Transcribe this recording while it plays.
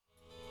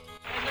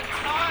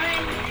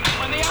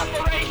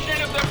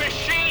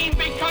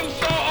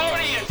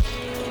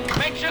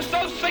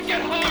make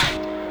it hard.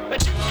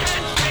 That you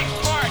can take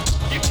part.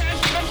 You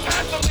can't even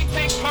passively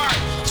take part.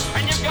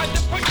 And you've got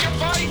to put your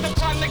bodies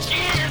upon the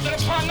gears and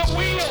upon the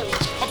wheels,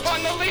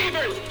 upon the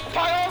levers,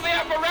 upon all the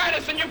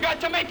apparatus, and you've got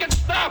to make it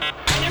stop.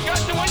 And you've got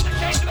to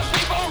indicate to the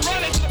people who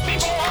run it, to the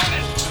people who own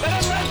it, that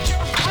unless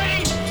you're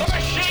free, the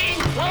machine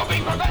will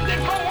be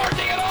prevented from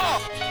working at all.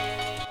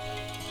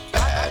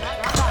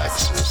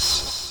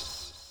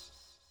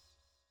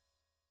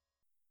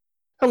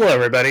 Hello,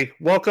 everybody.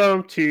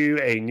 Welcome to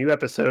a new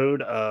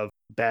episode of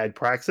Bad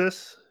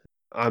Praxis.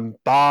 I'm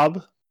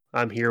Bob.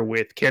 I'm here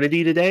with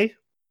Kennedy today.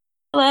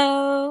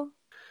 Hello.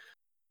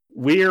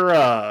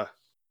 We're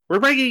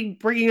bringing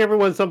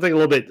everyone something a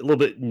little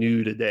bit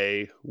new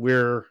today.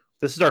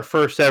 This is our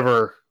first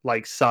ever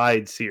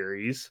side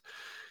series.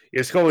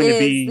 It's going to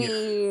be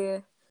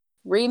the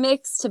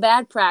remix to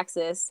Bad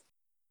Praxis,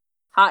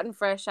 hot and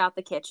fresh out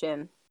the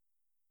kitchen.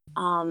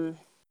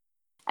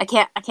 I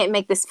can't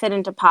make this fit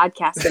into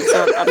podcasting,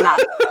 so I'm not.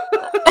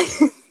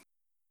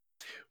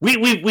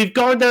 We've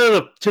gone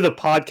down to the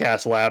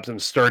podcast labs and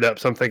stirred up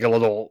something a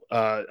little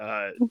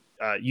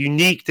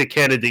unique to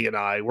Kennedy and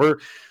I. We're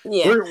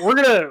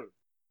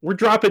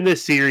dropping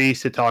this series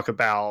to talk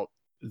about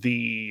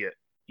the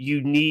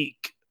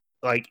unique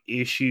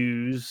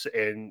issues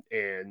and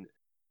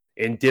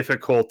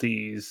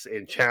difficulties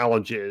and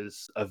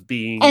challenges of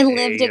being and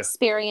lived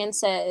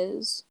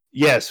experiences.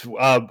 Yes,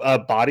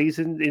 bodies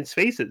in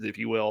spaces, if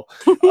you will,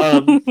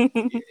 of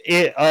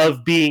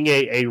being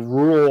a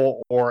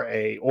rural or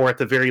at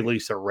the very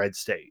least a red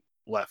state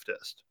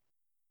leftist.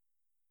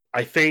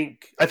 I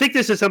think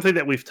this is something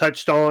that we've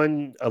touched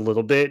on a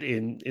little bit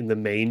in the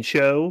main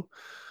show,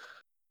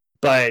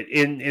 but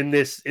in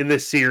this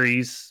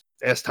series,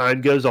 as time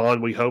goes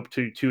on, we hope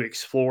to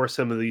explore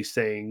some of these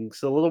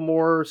things a little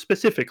more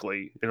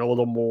specifically and a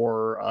little bit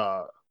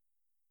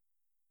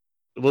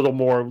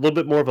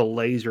more of a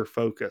laser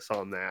focus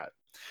on that.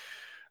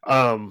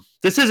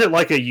 This isn't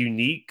like a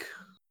unique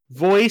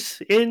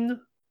voice in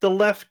the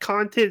left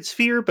content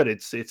sphere, but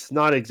it's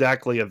not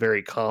exactly a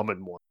very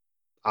common one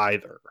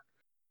either.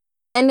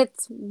 And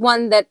it's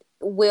one that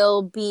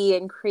will be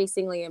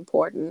increasingly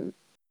important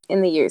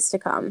in the years to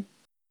come.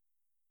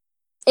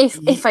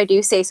 If I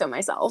do say so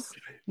myself.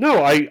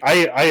 No, I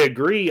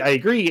agree.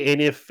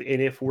 And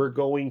if we're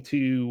going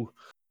to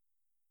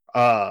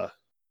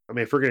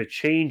if we're going to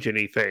change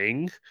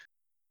anything,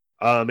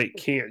 it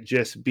can't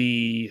just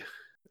be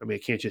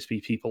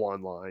people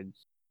online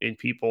and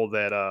people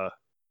that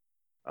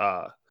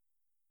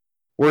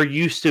we're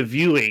used to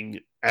viewing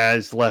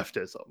as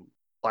leftism.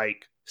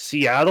 Like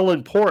Seattle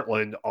and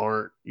Portland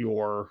aren't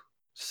your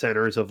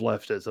centers of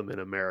leftism in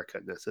America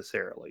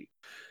necessarily.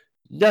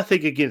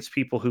 Nothing against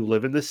people who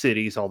live in the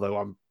cities,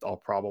 although I'll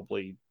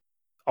probably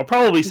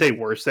say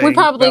worse things. We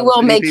probably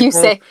will make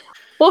people.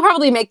 We'll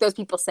probably make those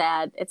people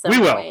sad at some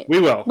point.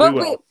 We will. But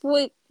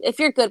we, if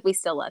you're good, we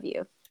still love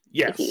you.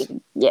 Yes.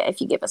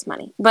 If you give us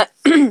money. But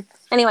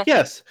anyway.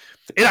 Yes.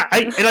 And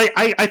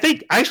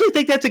I actually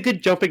think that's a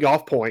good jumping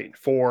off point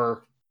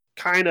for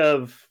kind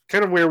of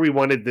where we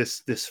wanted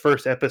this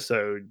first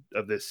episode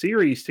of this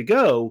series to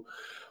go,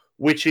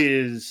 which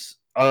is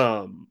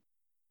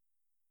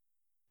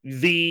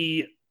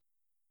the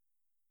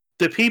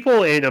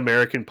people in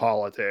American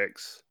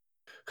politics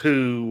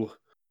who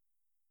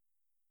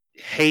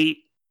hate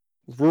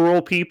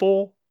rural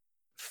people,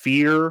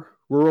 fear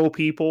rural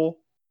people,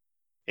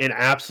 and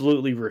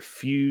absolutely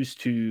refuse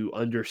to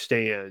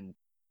understand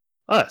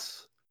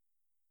us.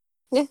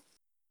 Yeah.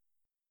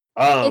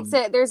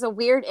 There's a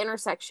weird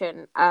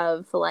intersection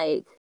of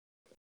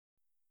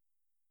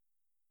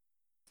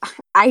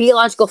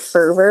ideological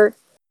fervor.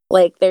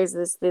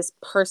 There's this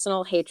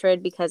personal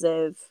hatred because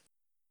of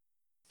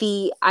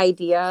the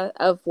idea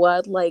of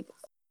what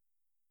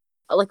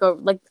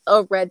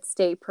a red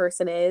state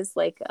person is,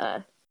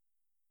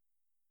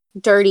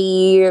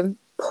 dirty,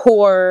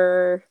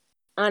 poor,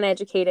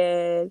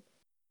 uneducated,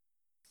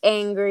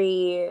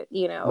 angry,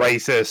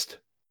 racist,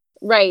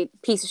 right,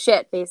 piece of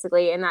shit,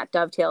 basically. And that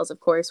dovetails, of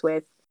course,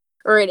 with,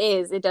 or it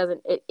is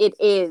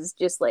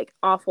just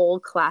awful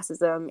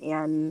classism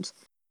and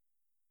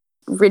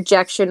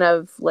rejection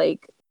of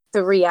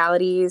the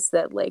realities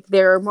that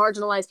there are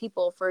marginalized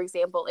people, for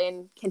example,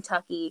 in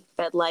Kentucky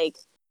that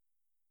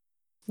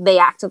they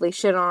actively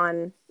shit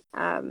on,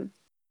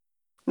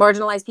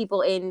 marginalized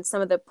people in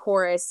some of the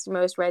poorest,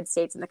 most red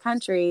states in the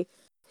country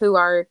who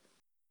are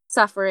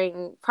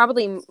suffering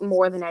probably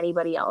more than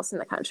anybody else in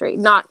the country.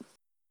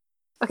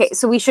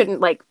 So we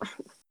shouldn't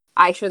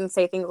I shouldn't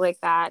say things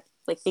like that.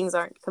 Things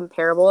aren't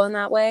comparable in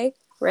that way,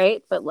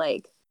 right? But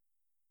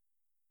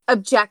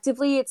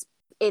objectively,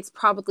 it's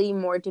probably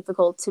more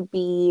difficult to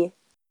be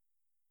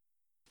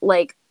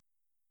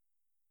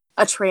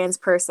a trans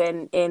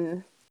person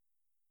in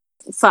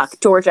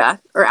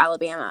Georgia or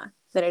Alabama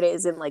than it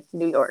is in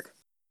New York,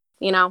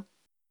 Yeah,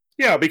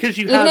 because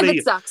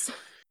it sucks.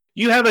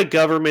 You have a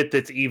government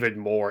that's even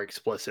more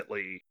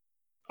explicitly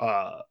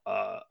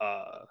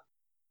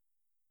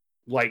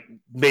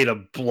made a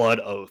blood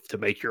oath to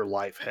make your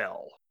life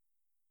hell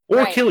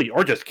or kill you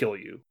or just kill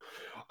you.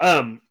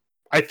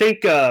 I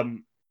think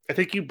I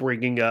think you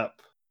bringing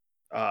up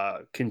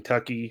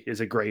Kentucky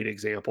is a great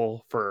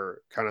example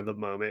for kind of the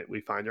moment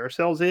we find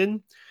ourselves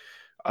in.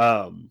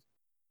 Um,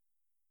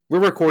 we're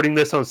recording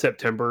this on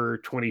September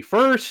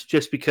 21st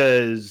just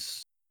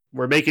because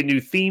we're making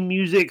new theme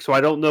music, so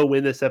I don't know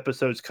when this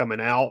episode's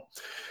coming out.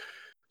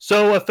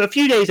 So a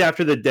few days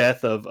after the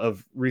death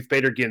of Ruth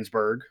Bader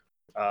Ginsburg,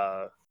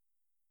 the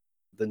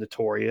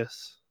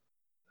notorious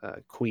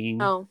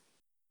queen, Oh,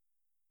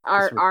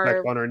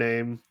 disrespect on her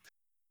name.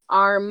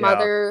 Our Yeah.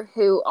 mother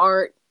who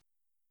aren't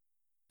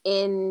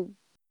in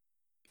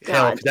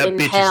Hell, God, that in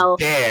bitch hell, is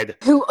dead.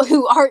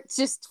 who aren't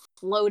just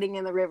floating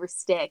in the river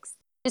Styx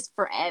just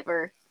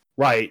forever.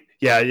 Right.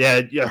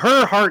 Yeah.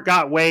 Her heart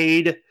got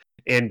weighed,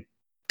 and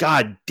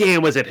god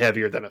damn was it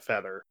heavier than a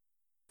feather.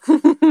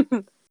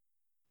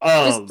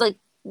 Just like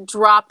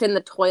dropped in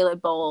the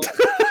toilet bowl.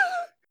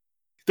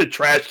 The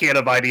trash can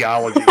of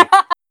ideology.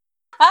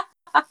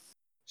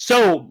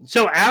 So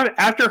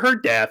after her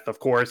death, of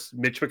course,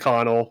 Mitch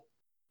McConnell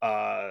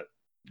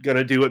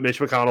gonna do what Mitch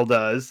McConnell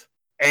does.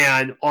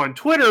 And on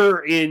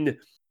Twitter, it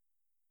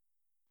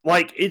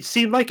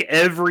seemed like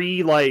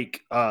every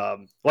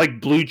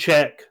blue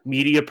check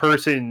media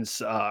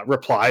person's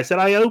replies that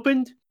I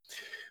opened,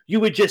 you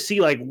would just see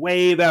like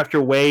wave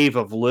after wave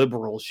of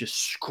liberals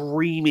just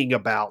screaming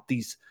about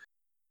these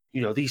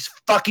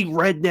fucking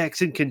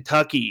rednecks in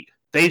Kentucky.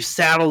 They've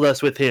saddled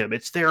us with him.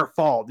 It's their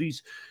fault.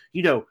 These,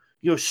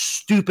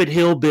 stupid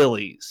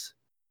hillbillies.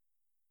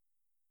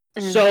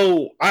 Mm.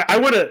 So I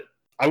want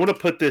to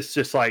put this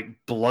just like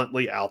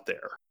bluntly out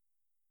there.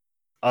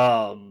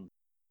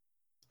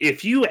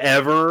 If you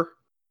ever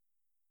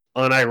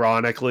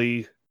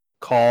unironically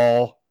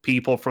call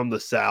people from the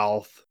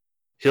South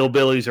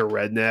hillbillies or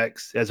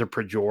rednecks as a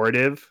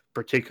pejorative,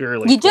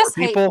 particularly you just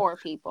hate poor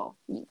people.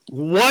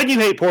 One, you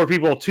hate poor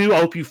people. Two, I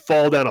hope you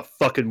fall down a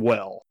fucking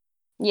well.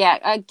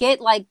 Yeah, get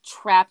like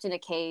trapped in a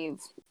cave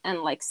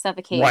and like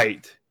suffocate.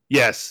 Right.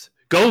 Yes.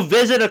 Go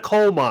visit a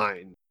coal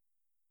mine.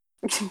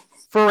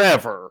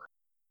 Forever.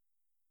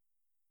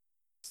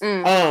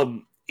 There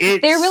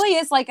really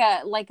is like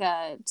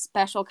a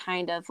special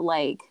kind of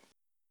like,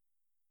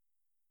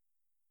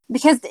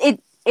 because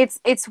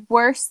it's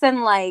worse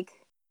than like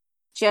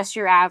just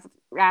your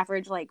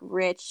average like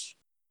rich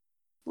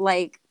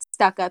like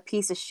stuck up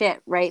piece of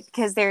shit, right?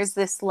 Because there's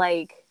this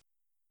like,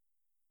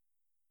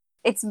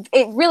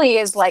 it really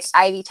is like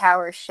Ivy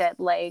Tower shit,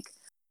 like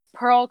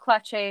pearl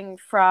clutching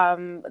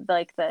from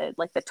like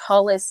the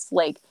tallest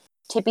like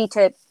tippy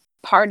tip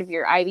part of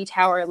your Ivy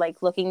Tower,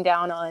 like looking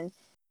down on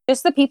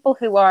just the people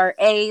who are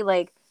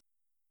the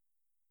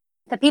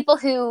people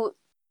who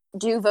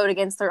do vote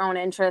against their own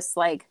interests.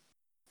 Like,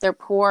 they're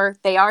poor,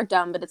 they are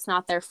dumb, but it's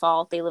not their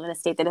fault. They live in a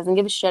state that doesn't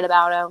give a shit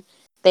about them.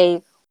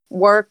 They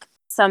work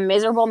some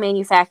miserable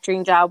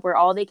manufacturing job where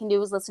all they can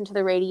do is listen to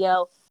the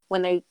radio.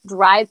 When they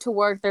drive to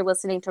work, they're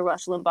listening to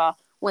Rush Limbaugh.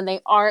 When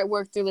they are at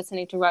work, they're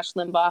listening to Rush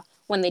Limbaugh.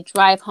 When they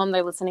drive home,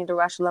 they're listening to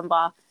Rush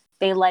Limbaugh.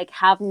 They like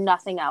have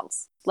nothing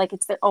else. Like,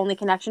 it's their only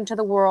connection to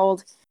the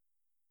world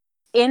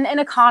in an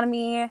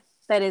economy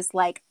that is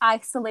like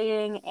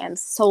isolating and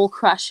soul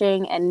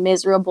crushing and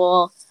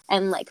miserable,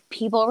 and like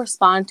people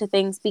respond to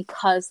things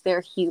because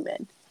they're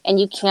human and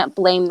you can't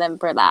blame them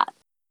for that.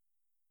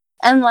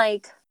 And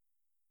like,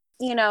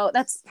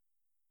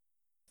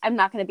 I'm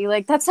not going to be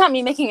like, that's not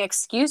me making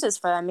excuses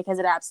for them, because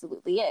it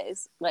absolutely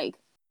is. Like,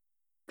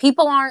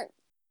 people aren't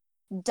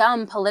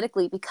dumb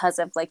politically because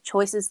of like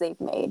choices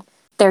they've made.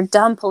 They're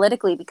dumb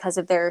politically because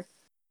of their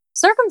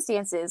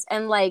circumstances.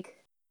 And like,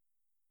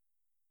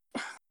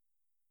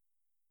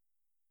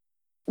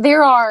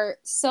 there are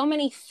so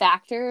many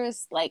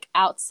factors like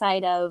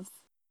outside of,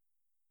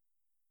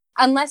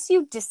 unless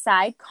you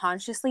decide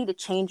consciously to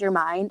change your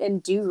mind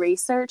and do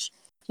research,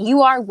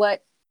 you are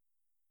what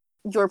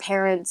your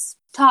parents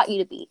taught you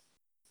to be.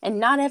 And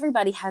not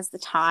everybody has the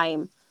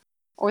time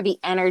or the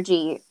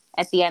energy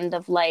at the end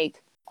of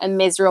like a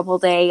miserable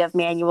day of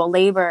manual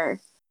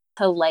labor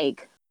to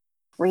like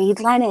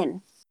read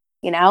Lenin,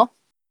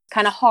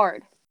 kind of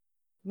hard.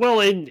 Well,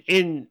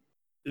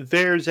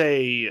 there's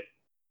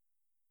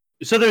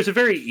a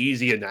very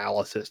easy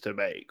analysis to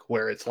make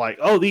where it's like,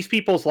 oh, these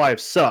people's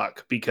lives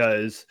suck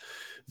because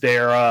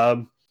their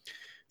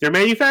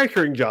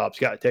manufacturing jobs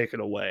got taken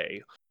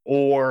away,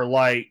 or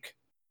like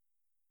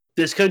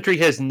this country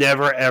has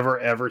never ever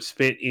ever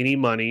spent any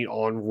money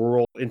on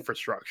rural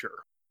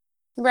infrastructure.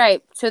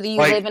 Right. So that you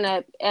live in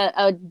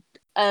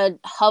a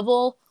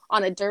hovel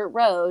on a dirt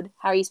road.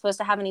 How are you supposed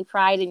to have any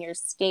pride in your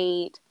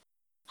state?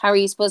 How are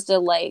you supposed to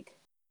like?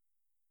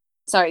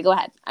 Sorry, go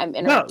ahead. I'm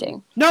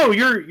interrupting. No,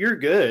 you're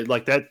good.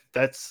 Like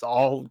that's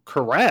all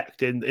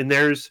correct. And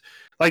there's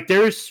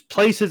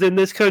places in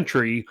this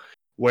country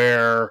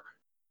where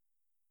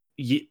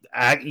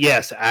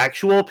yes,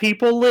 actual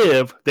people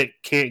live that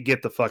can't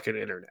get the fucking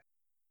internet.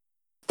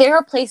 There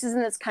are places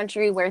in this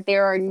country where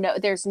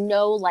there's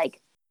no like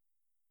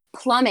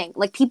plumbing.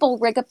 Like, people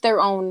rig up their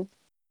own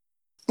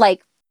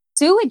like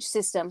sewage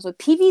systems with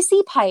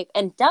PVC pipe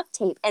and duct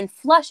tape and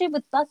flush it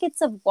with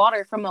buckets of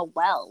water from a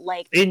well.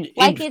 Like, it's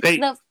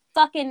the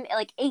fucking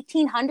like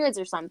 1800s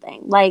or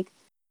something. Like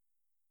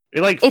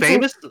Like it's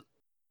famous. please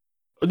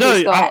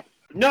No, go ahead.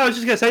 no, I was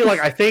just gonna say, like,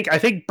 I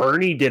think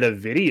Bernie did a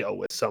video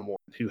with someone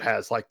who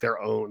has like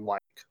their own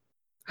like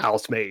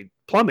house-made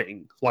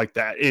plumbing like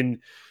that, and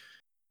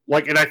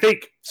I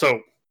think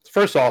so.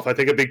 First off, I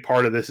think a big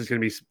part of this is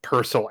going to be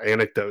personal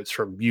anecdotes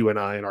from you and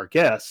I and our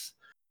guests.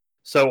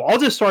 So I'll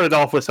just start it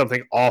off with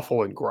something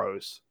awful and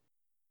gross.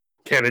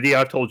 Kennedy,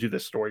 I've told you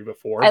this story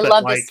before, I but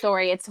love this like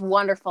story. It's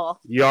wonderful.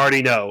 you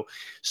already know.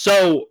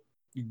 So,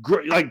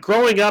 like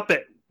growing up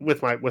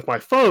with my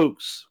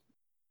folks,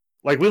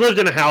 like we lived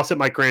in a house that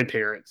my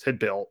grandparents had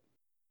built.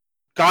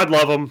 God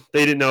love them.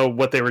 They didn't know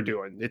what they were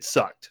doing. It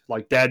sucked.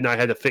 Like Dad and I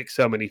had to fix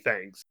so many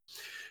things.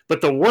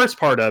 But the worst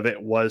part of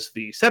it was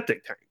the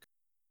septic tank.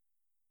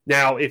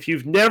 Now, if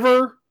you've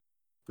never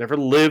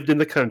lived in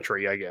the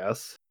country, I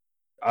guess,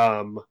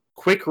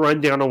 quick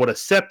rundown on what a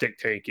septic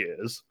tank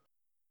is.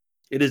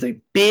 It is a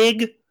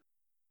big,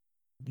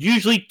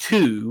 usually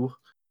two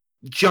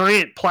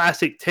giant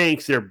plastic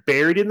tanks that are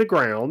buried in the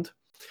ground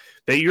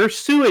that your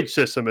sewage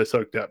system is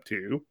hooked up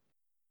to,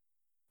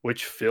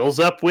 which fills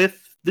up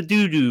with the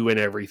doo-doo and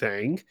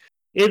everything.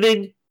 And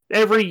then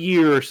every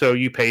year or so,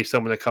 you pay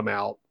someone to come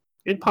out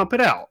and pump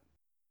it out.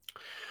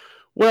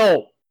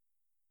 Well,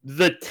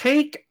 the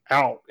tank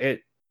out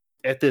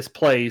at this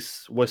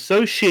place was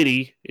so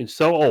shitty and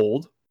so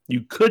old,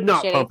 you could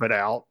not Shitty. pump it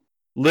out.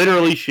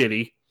 Literally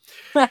shitty.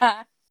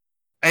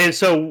 And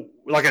so,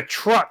 like a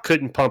truck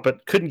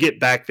couldn't get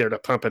back there to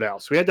pump it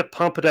out. So we had to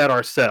pump it out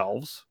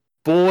ourselves.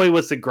 Boy,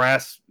 was the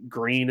grass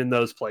green in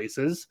those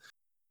places.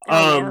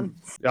 Man.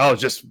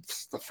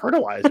 Just the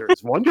fertilizer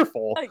is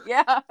wonderful.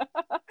 Yeah.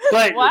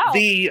 But wow.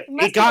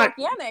 It got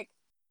organic.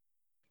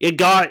 It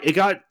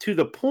got to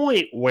the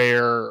point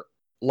where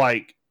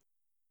like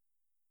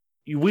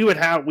we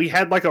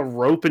had like a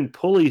rope and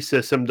pulley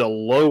system to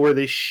lower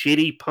this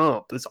shitty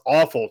pump, this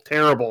awful,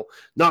 terrible,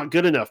 not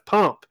good enough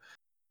pump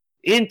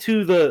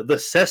into the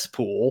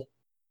cesspool.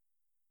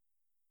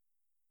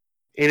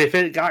 And if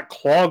it got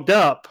clogged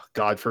up,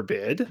 God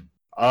forbid,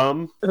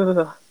 you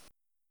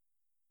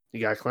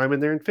gotta climb in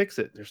there and fix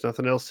it. There's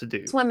nothing else to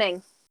do.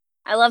 Swimming.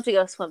 I love to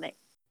go swimming.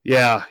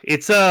 Yeah,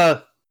 it's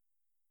I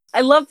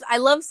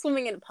love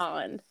swimming in a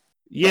pond.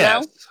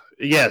 Yes, you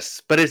know?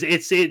 Yes, but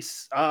it's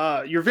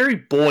you're very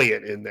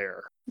buoyant in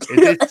there.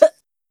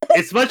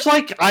 It's much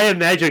like I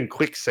imagine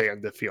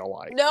quicksand to feel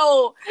like.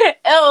 No,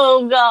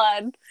 oh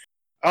God.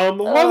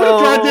 Well, I'm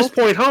gonna drive this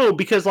point home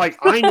because, like,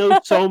 I know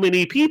so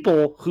many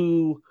people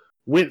who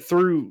went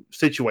through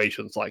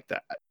situations like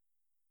that,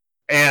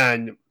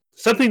 and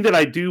something that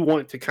I do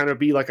want to kind of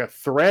be like a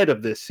thread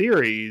of this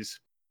series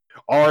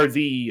are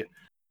the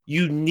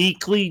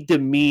uniquely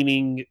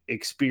demeaning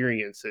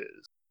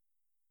experiences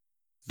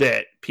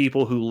that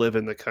people who live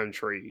in the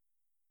country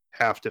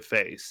have to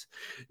face.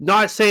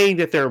 Not saying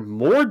that they're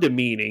more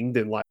demeaning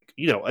than, like,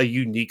 a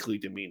uniquely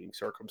demeaning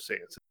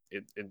circumstance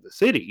in the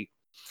city.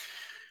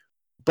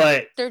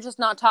 But they're just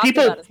not talked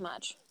about as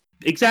much.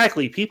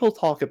 Exactly. People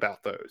talk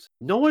about those.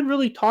 No one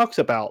really talks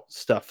about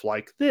stuff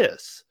like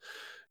this.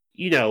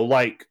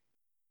 Like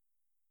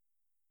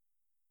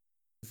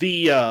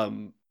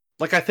the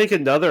like I think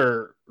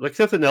another, like,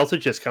 something else that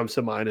just comes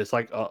to mind is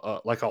like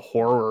a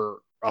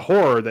horror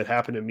that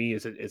happened to me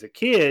as a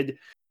kid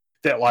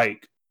that,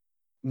 like,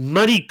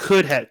 money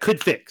could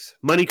fix.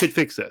 Money could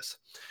fix this.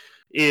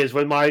 Is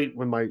when my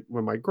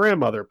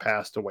grandmother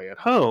passed away at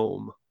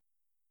home.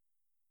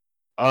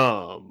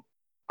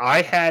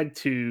 I had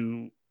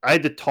to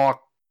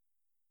talk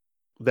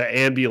the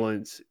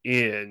ambulance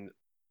in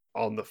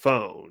on the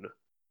phone,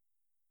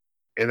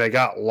 and they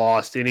got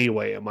lost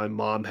anyway, and my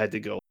mom had to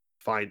go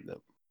find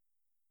them.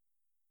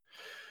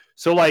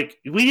 So, like,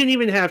 we didn't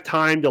even have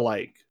time to,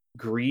 like,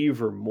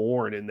 grieve or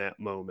mourn in that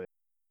moment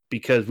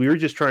because we were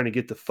just trying to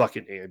get the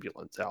fucking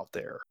ambulance out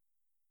there.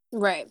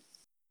 Right.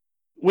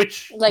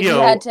 Which, like, you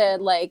had to,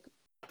 like,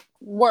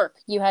 work.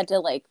 You had to,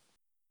 like,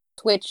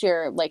 switch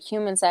your, like,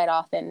 human side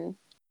off and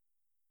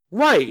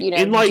right,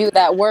 and, like, do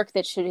that work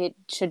that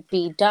should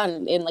be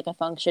done in, like, a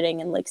functioning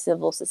and, like,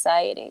 civil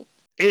society.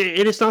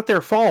 And it's not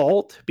their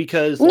fault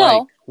because, no.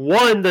 Like,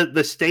 one,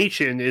 the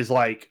station is,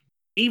 like,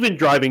 even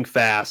driving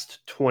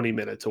fast 20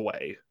 minutes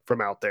away from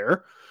out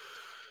there,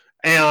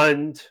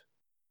 and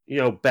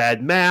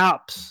bad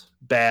maps,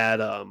 bad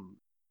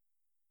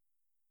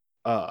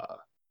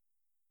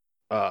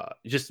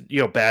just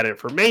bad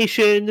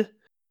information,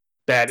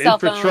 bad cell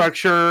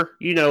infrastructure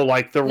phone.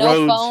 Like the no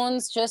roads,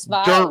 phones, just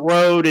vibes.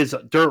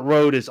 dirt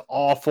road is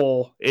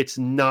awful. It's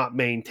not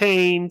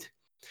maintained.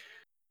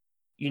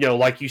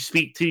 Like, you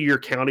speak to your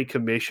county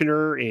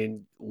commissioner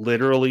and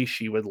literally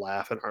she would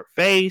laugh in our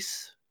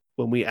face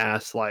when we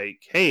asked,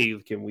 like, hey,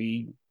 can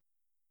we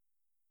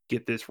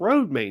get this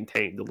road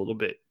maintained a little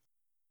bit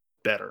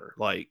better?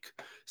 Like,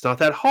 it's not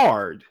that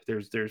hard.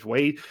 There's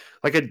way,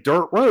 like, a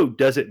dirt road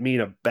doesn't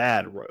mean a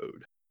bad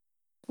road.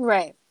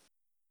 Right.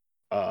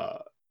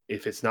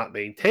 If it's not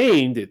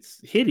maintained, it's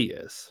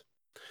hideous.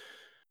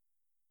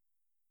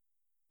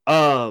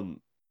 But,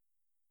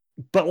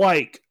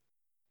 like,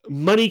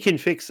 money can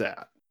fix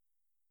that.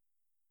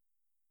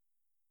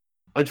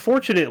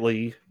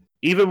 unfortunately,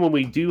 even when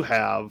we do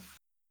have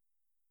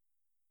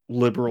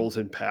liberals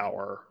in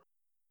power,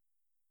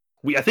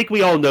 I think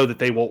we all know that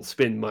they won't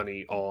spend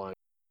money on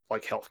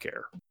like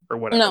healthcare or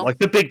whatever, No. like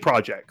the big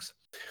projects.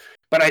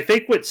 But I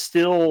think what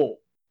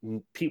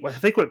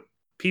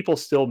people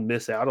still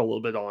miss out a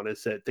little bit on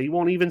is that they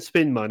won't even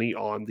spend money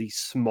on these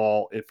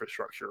small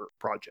infrastructure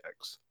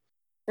projects.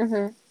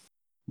 Mm-hmm.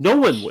 No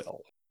one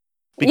will,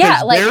 because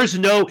Yeah, like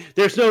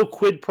there's no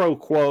quid pro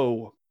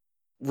quo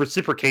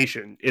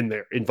reciprocation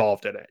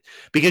involved in it,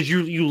 because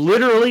you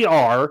literally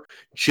are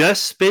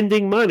just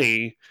spending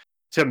money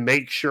to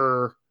make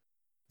sure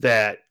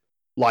that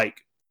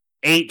like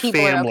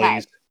people are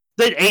okay.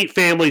 eight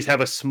families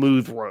have a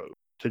smooth road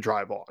to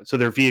drive on, so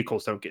their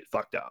vehicles don't get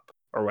fucked up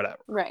or whatever.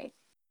 Right.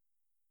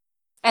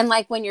 And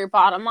like when your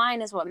bottom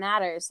line is what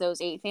matters,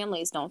 those 8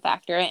 families don't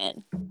factor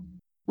in.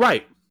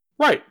 Right.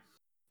 When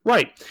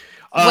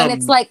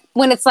it's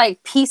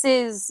like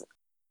pieces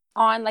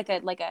on like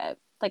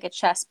a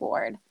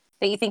chessboard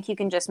that you think you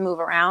can just move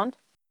around,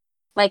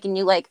 like, and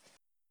you like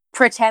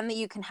pretend that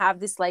you can have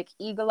this like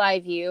eagle eye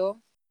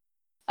view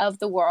of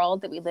the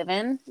world that we live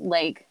in,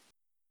 like,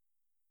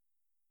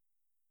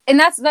 and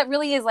that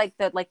really is like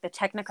the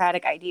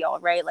technocratic ideal,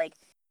 right? Like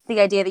the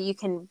idea that you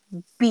can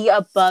be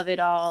above it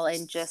all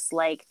and just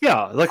like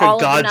like a all of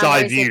the god's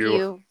eye numbers, if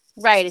view.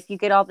 you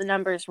get all the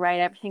numbers right,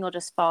 everything will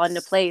just fall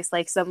into place.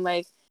 Like some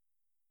like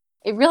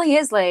it really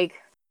is like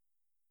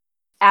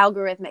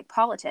algorithmic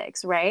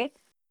politics, right?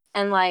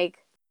 And like,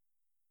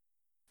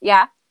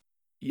 yeah.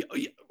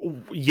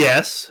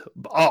 Yes.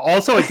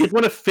 Also, I did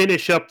want to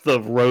finish up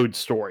the road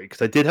story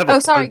because I did have Oh,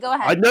 sorry, go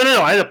ahead.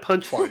 No, I had a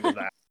punchline to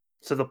that.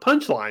 So the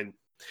punchline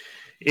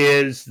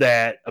is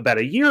that about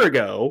a year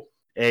ago,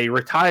 a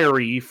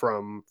retiree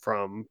from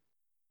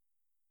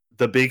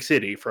the big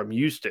city, from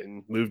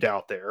Houston, moved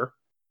out there,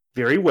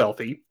 very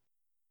wealthy,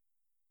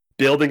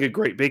 building a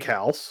great big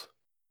house.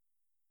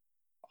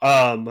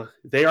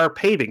 They are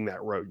paving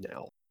that road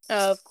now.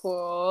 Of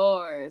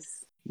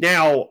course.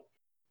 Now,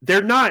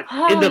 they're not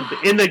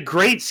in the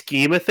great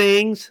scheme of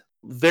things,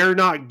 they're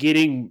not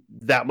getting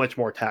that much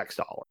more tax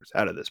dollars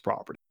out of this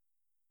property.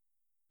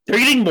 They're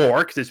getting more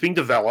because it's being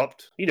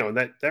developed, and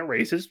that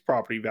raises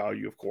property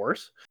value, of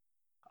course.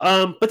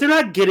 But they're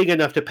not getting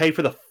enough to pay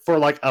for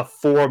like a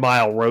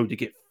 4-mile road to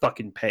get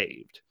fucking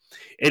paved.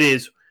 It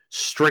is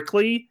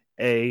strictly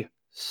a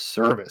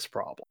service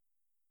problem.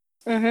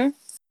 Mm-hmm.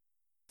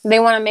 They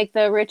want to make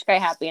the rich guy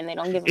happy, and they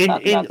don't give a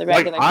fuck about the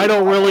regular people. I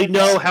don't really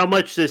know how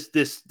much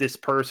this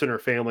person or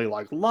family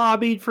like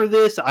lobbied for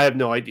this. I have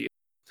no idea.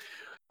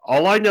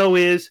 All I know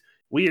is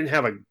we had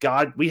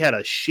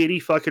a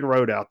shitty fucking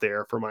road out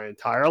there for my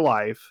entire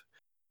life.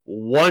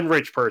 One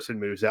rich person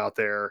moves out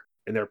there,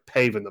 and they're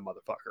paving the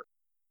motherfucker.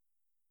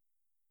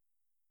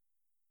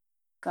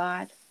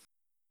 God.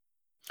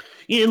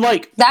 Yeah,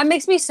 like that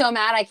makes me so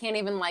mad. I can't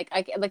even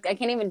I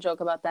can't even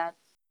joke about that.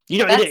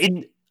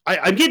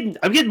 I'm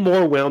getting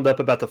more wound up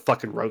about the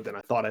fucking road than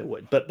I thought I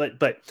would. But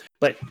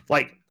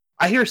like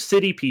I hear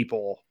city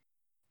people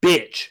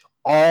bitch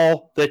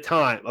all the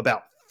time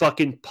about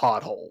fucking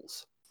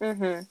potholes.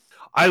 Mm-hmm.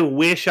 I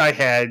wish I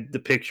had the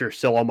picture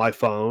still on my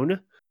phone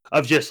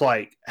of just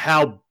like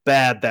how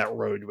bad that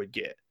road would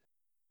get.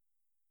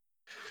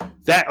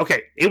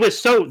 It was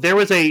so there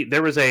was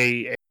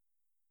a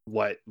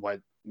what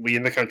we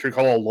in the country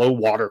call a low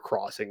water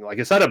crossing. Like,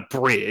 it's not a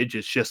bridge,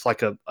 it's just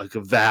like a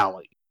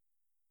valley.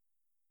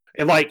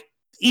 And like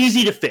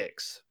easy to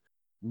fix,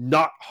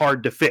 not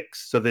hard to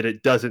fix so that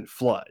it doesn't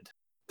flood.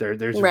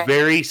 There's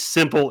very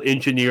simple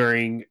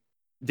engineering.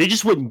 They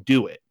just wouldn't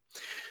do it.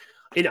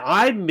 And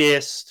I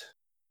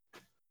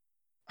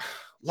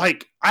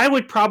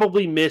would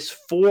probably miss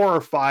 4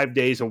 or 5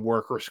 days of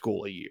work or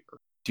school a year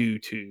due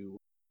to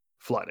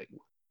flooding.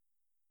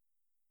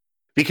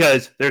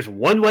 Because there's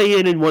one way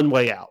in and one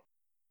way out.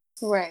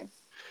 Right.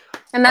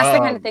 And that's the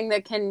kind of thing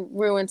that can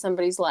ruin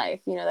somebody's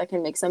life, that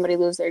can make somebody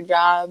lose their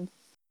job.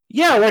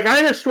 Yeah, like I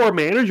had a store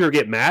manager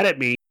get mad at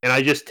me, and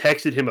I just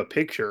texted him a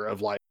picture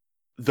of like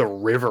the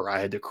river I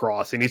had to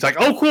cross, and he's like,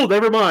 "Oh, cool,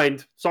 never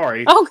mind.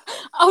 Sorry." Oh,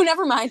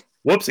 never mind.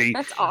 Whoopsie.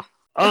 That's off.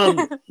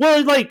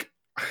 Well, like,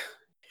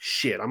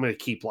 shit. I'm gonna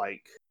keep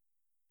like,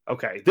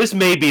 okay, this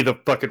may be the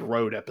fucking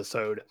road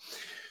episode.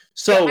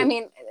 So I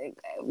mean,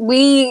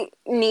 we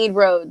need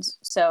roads,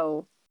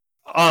 so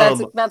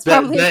that's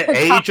probably the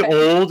age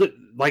old,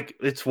 like,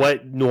 it's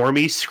what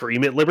normies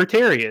scream at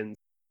libertarians.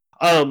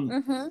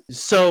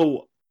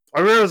 So I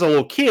remember as a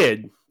little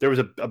kid, there was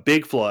a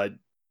big flood.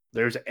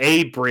 There's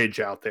a bridge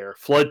out there.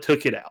 Flood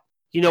took it out.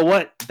 You know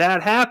what?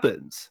 That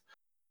happens.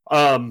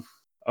 A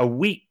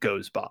week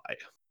goes by.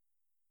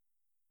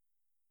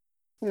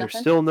 Nothing. There's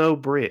still no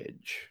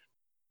bridge.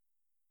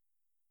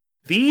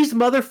 These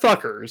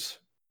motherfuckers,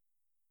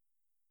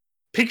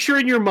 picture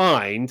in your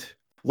mind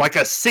like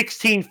a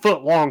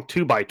 16-foot long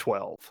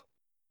 2x12.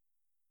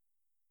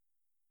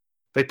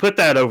 They put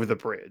that over the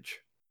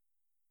bridge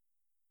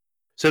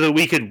so that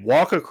we could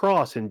walk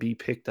across and be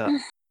picked up.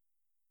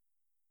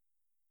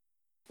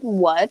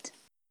 What?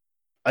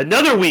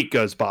 Another week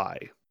goes by.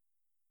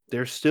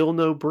 There's still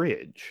no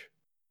bridge.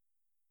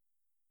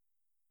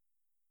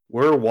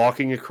 we're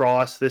walking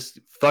across this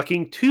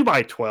fucking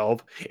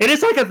 2x12, and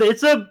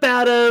it's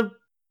about a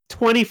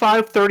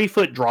 25,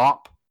 30-foot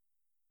drop.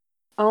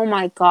 Oh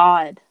my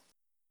God.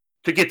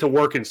 To get to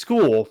work and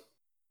school.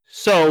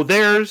 So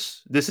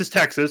this is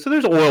Texas, so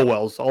there's oil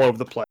wells all over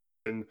the place.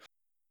 And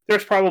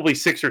there's probably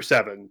 6 or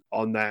 7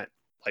 on that,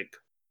 like,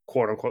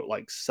 quote unquote,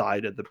 like,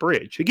 side of the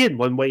bridge. Again,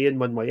 one way in,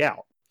 one way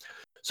out.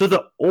 So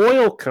the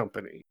oil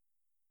company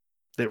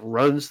that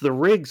runs the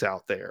rigs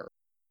out there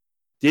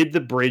did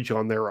the bridge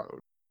on their own.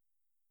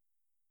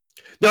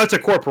 Now it's a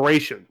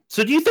corporation.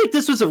 So do you think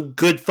this was a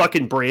good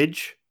fucking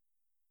bridge?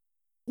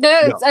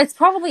 No, it's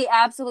probably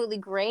absolutely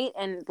great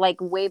and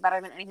like way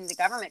better than anything the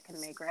government can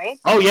make, right?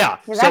 Oh yeah.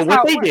 So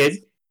what they did,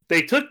 works.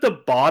 they took the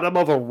bottom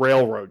of a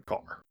railroad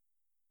car,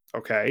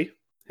 okay,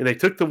 and they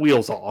took the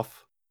wheels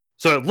off,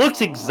 so it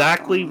looks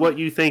exactly what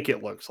you think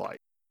it looks like,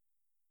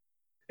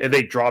 and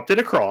they dropped it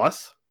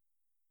across,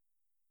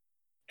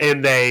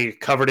 and they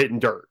covered it in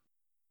dirt.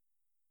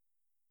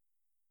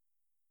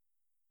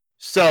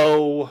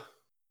 So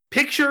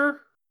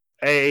picture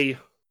a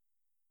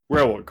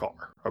railroad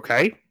car,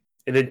 okay,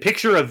 and then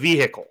picture a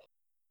vehicle.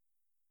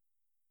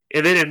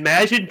 And then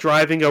imagine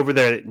driving over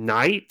there at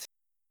night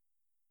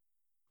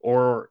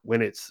or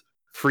when it's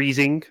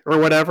freezing or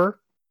whatever.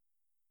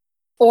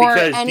 Or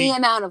any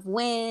amount of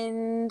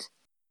wind.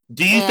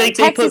 Do you think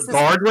they put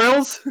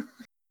guardrails?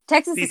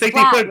 Texas do you is think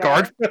flat, they put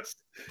guardrails?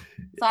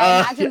 So I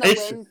imagine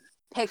the wind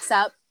picks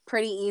up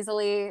pretty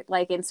easily,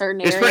 like in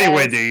certain areas. It's pretty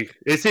windy.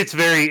 It's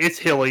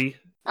hilly,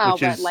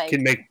 which is like,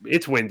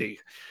 it's windy.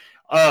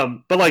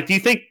 But like, do you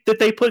think that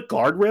they put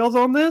guardrails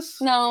on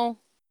this? No,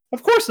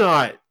 of course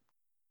not.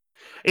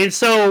 And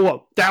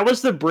so that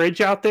was the bridge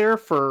out there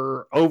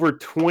for over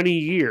 20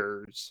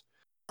 years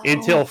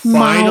until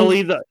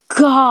finally the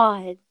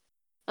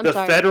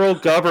federal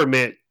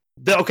government.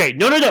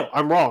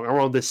 I'm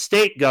wrong. The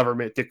state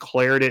government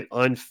declared it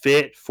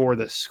unfit for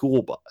the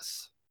school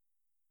bus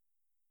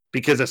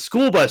because a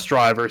school bus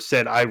driver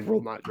said, "I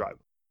will not drive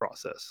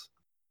across this."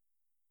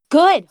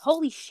 Good,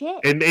 holy shit!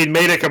 And it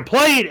made a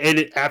complaint,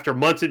 and after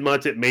months and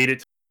months, it made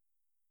it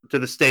to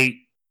the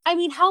state. I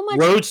mean, how much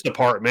roads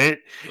department,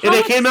 and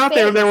they came out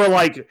there and they were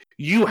like,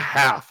 "You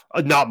have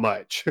not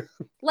much."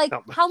 Like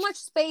not much. How much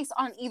space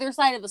on either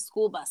side of a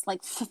school bus?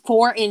 Like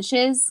 4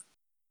 inches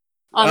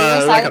on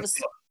either side of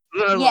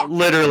a yeah,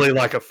 literally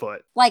like a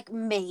foot. Like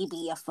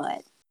maybe a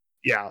foot.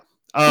 Yeah.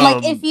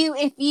 Like if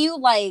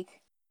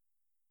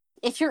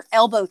your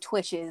elbow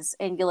twitches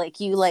and you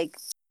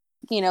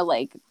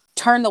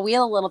turn the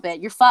wheel a little bit,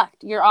 you're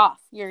fucked. You're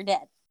off. You're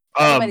dead.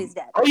 Everybody's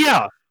dead. Oh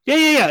yeah.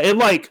 And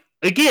like,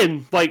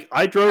 again, like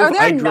I drove. Are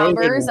there drove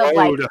numbers of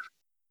like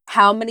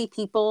how many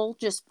people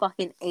just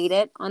fucking ate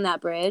it on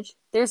that bridge?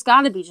 There's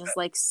got to be just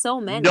like so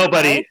many.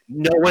 Right?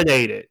 No one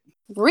ate it.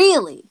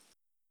 Really?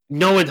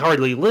 No one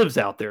hardly lives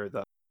out there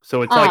though,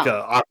 so it's like an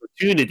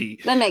opportunity.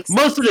 That makes sense.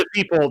 Most of the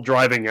people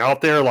driving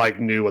out there like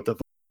knew what the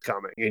fuck was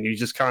coming, and you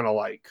just kind of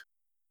like,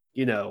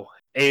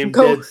 aim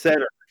dead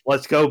center.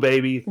 Let's go,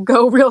 baby.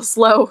 Go real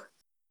slow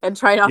and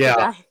try not to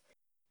die.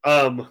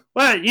 Well,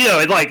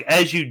 and like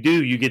as you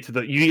do, you get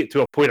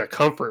to a point of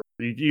comfort.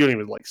 You don't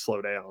even like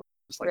slow down.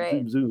 It's like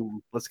zoom,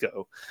 zoom. Let's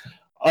go.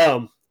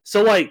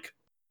 So like,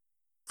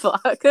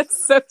 fuck,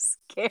 that's so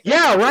scary.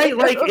 Yeah, right.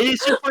 Like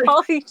it's just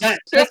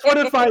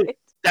like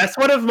that's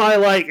one of my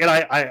like,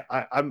 and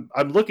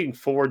I'm looking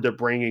forward to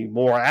bringing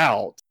more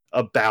out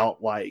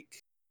about like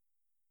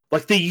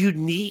the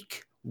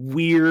unique,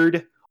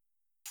 weird,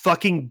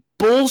 fucking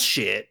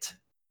bullshit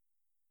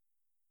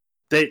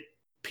that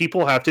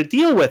people have to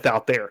deal with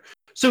out there.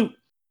 So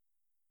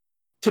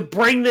to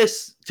bring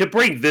this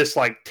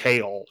like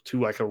tale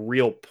to like a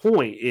real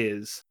point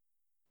is,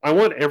 I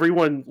want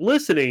everyone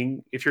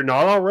listening, if you're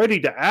not already,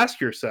 to ask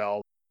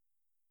yourself,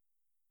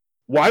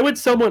 why would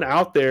someone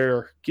out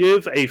there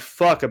give a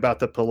fuck about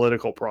the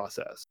political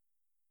process?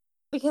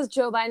 Because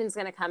Joe Biden's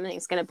going to come and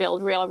he's going to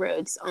build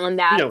railroads on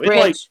that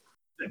bridge.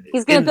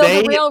 He's going to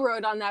build a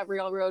railroad on that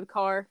railroad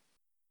car.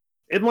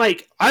 And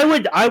like,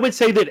 I would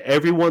say that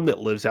everyone that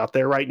lives out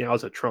there right now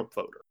is a Trump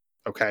voter.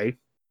 Okay.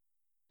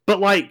 But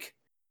like,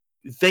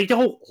 they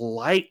don't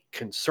like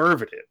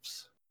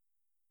conservatives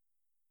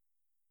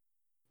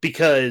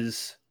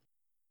because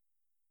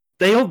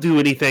they don't do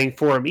anything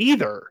for them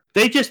either.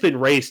 They've just been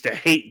raised to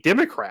hate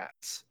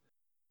Democrats.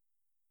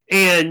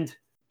 And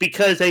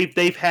because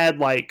they've had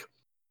like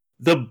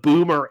the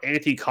boomer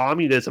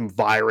anti-communism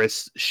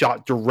virus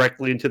shot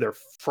directly into their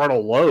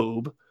frontal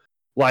lobe,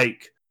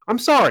 like, I'm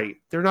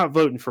sorry, they're not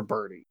voting for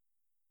Bernie.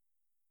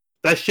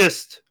 That's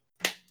just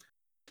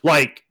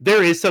like,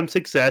 there is some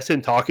success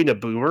in talking to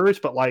boomers,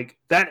 but like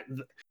that,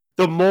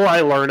 the more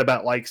I learn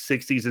about like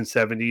 60s and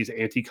 70s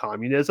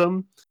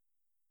anti-communism,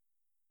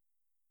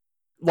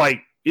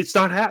 like, it's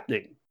not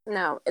happening.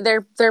 No,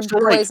 they're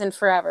poisoned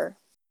forever.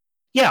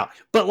 Yeah,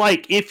 but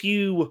like, if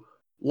you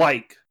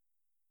like,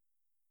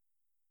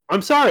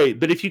 I'm sorry,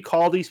 but if you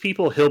call these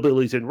people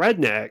hillbillies and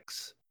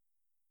rednecks,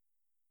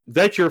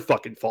 that's your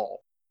fucking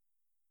fault.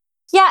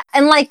 Yeah,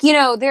 and like,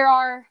 there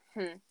are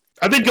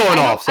I've been going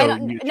off, so I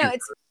don't. No,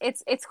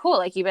 it's cool.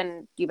 Like you've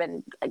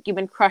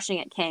been crushing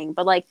it, King.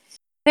 But like,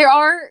 there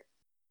are.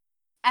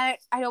 I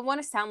don't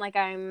want to sound like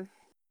I'm.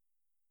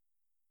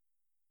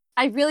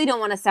 I really don't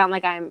want to sound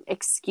like I'm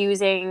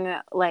excusing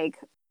like,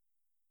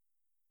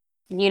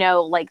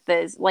 like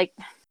this, like,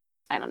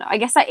 I don't know. I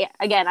guess I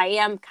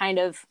am kind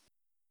of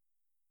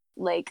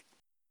like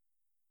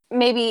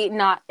maybe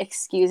not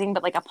excusing,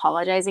 but like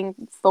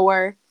apologizing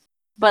for,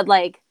 but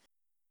like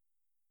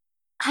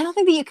I don't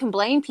think that you can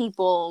blame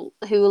people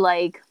who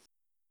like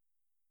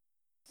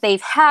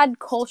they've had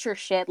culture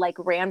shit like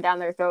rammed down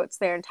their throats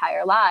their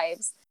entire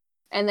lives,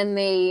 and then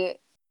they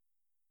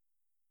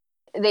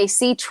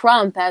see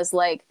Trump as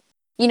like,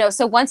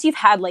 so once you've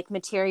had like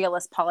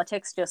materialist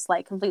politics just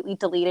like completely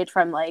deleted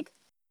from like,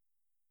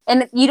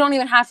 and you don't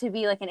even have to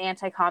be like an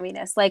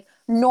anti-communist, like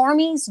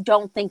normies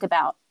don't think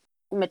about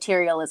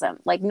materialism,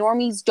 like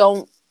normies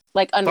don't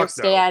like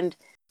understand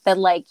that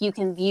like you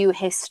can view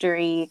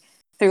history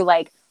through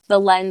like the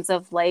lens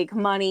of like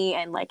money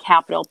and like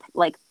capital,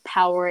 like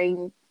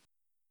powering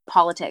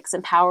politics,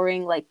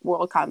 empowering like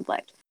world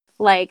conflict.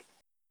 Like,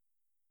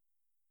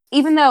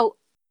 even though,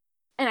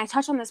 and I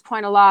touch on this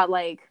point a lot,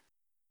 like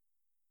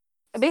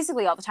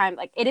basically all the time,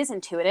 like it is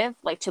intuitive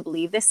like to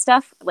believe this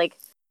stuff, like,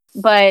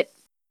 but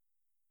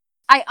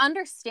I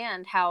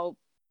understand how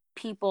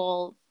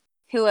people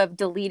who have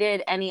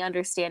deleted any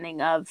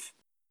understanding of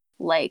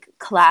like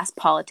class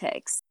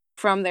politics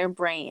from their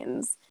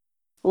brains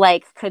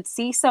like could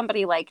see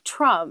somebody like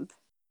Trump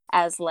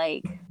as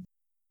like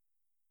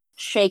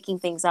shaking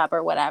things up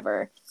or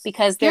whatever,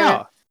 because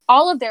they're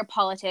all of their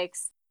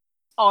politics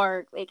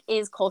are like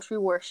is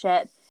culture war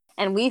shit,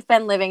 and we've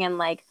been living in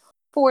like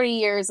 40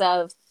 years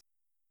of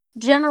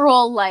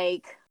general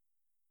like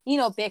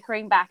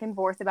bickering back and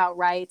forth about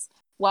rights,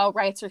 while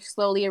rights are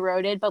slowly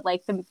eroded, but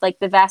like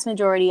the vast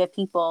majority of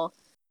people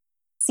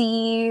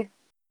see,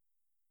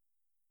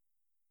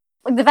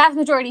 like the vast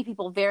majority of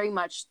people very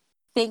much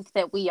think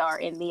that we are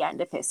in the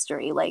end of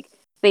history. Like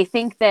they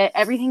think that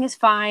everything is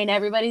fine,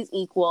 everybody's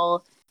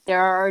equal,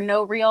 there are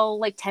no real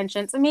like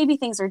tensions, and maybe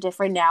things are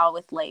different now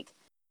with like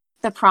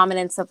the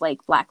prominence of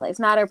like Black Lives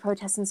Matter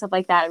protests and stuff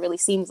like that. It really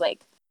seems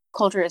like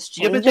culture is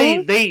changing.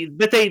 Yeah,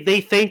 but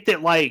they think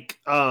that like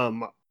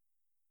I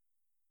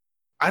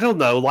don't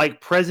know,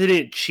 like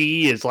President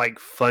Xi is like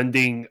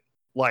funding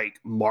like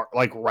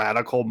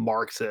radical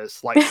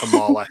Marxists like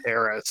Kamala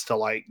Harris to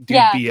like do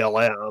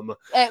BLM.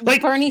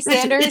 Like Bernie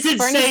Sanders, it's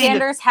Bernie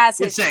Sanders has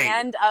his insane.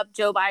 hand up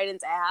Joe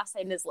Biden's ass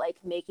and is like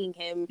making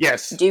him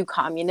do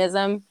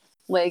communism,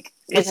 like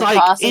it's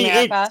across like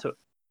America.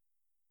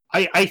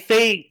 I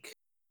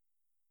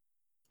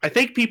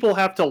think people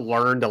have to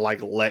learn to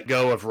like let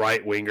go of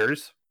right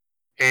wingers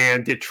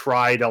and to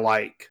try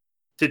to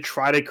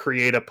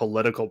create a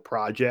political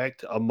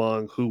project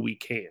among who we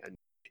can.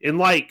 And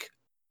like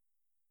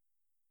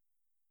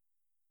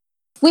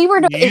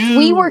if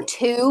we were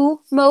to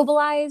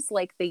mobilize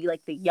like the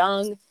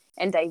young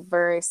and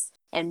diverse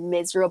and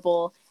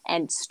miserable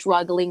and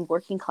struggling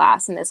working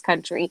class in this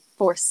country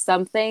for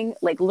something,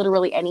 like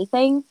literally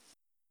anything,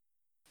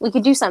 we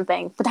could do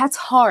something. But that's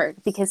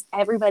hard because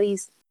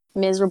everybody's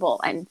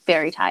miserable and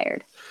very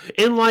tired.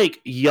 And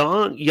like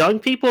young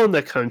people in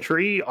the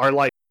country are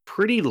like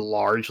pretty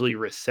largely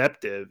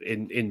receptive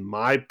in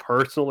my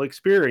personal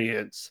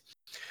experience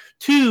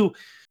to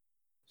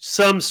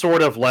some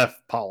sort of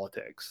left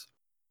politics.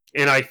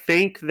 And I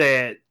think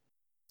that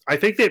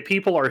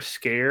people are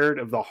scared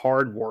of the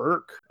hard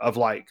work of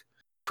like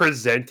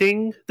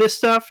presenting this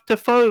stuff to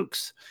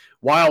folks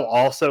while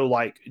also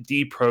like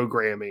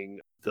deprogramming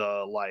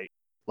the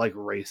like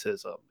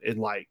racism and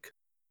like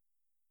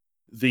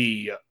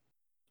the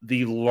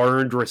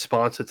learned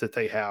responses that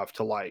they have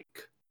to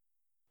like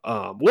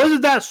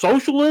wasn't that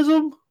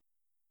socialism?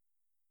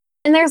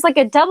 And there's like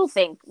a double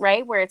thing,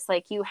 right? Where it's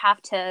like you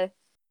have to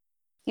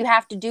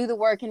do the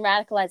work in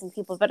radicalizing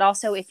people, but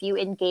also if you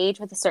engage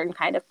with a certain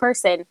kind of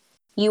person,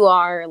 you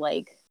are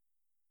like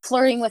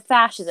flirting with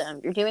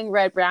fascism, you're doing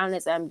red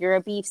brownism, you're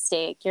a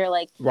beefsteak, you're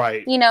like,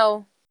 right. And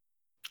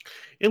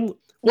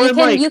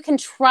you can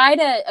try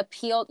to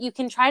appeal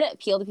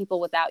to people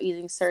without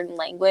using certain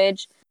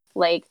language.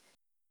 Like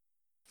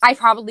I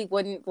probably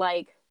wouldn't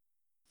like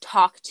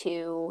talk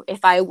to,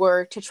 if I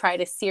were to try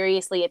to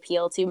seriously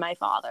appeal to my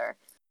father,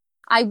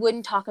 I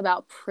wouldn't talk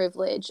about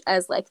privilege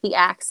as like the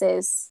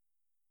axis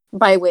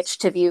by which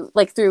to view,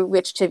 like through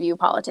which to view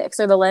politics,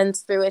 or the lens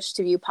through which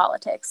to view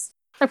politics.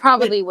 I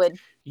probably would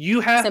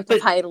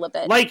simplify it a little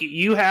bit. Like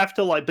you have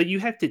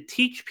to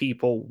teach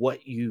people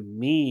what you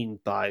mean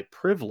by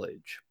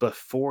privilege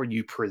before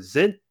you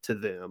present to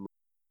them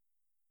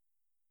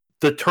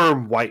the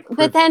term white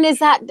privilege. But then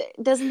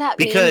doesn't that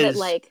mean that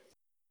like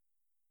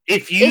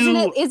if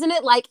you isn't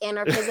it like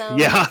anarchism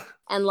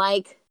and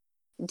like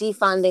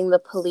defunding the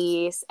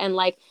police and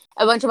like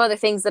a bunch of other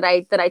things that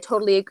I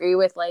totally agree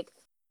with, like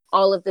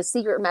all of the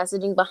secret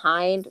messaging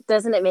behind,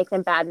 doesn't it make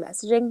them bad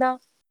messaging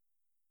though?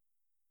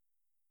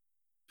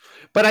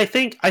 But I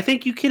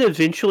think you can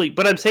eventually,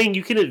 but I'm saying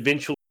you can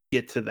eventually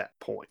get to that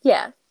point.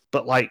 Yeah.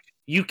 But like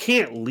you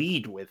can't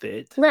lead with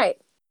it. Right.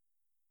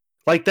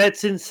 Like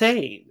that's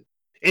insane.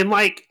 And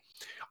like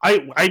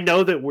I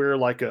know that we're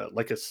like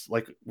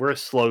we're a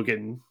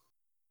slogan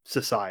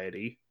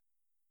society.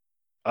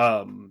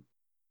 And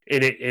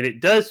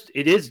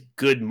it is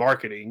good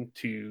marketing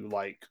to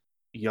like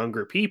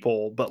younger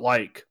people, but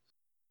like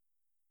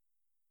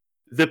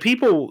the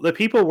people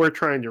we're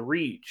trying to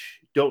reach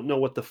don't know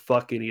what the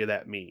fuck any of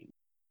that means.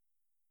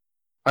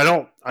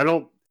 I'm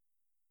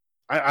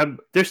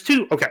there's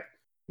two. Okay,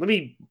 let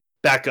me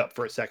back up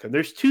for a second.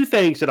 There's two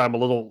things that I'm a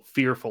little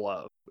fearful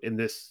of in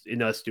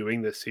us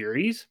doing this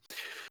series.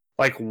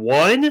 Like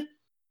one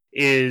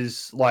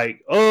is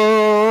like,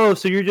 oh,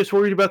 so you're just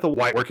worried about the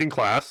white working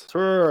class?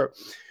 Sure.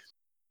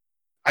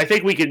 I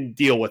think we can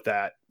deal with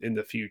that in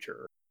the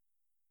future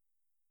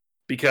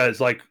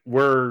because like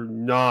we're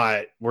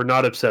not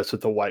obsessed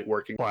with the white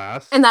working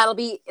class, and that'll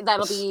be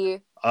made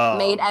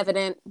um,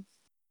 evident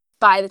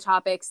by the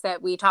topics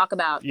that we talk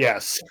about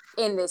yes,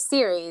 in this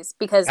series,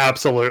 because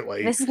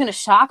absolutely. this is going to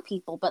shock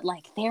people, but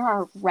like there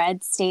are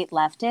red state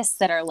leftists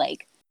that are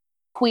like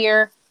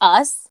queer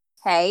us,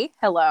 hey,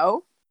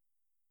 hello,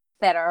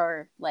 that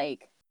are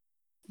like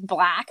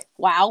black,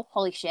 wow,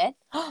 holy shit.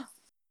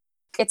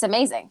 It's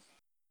amazing.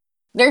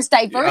 There's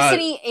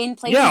diversity in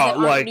places Yeah, that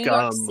aren't like New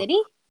York City.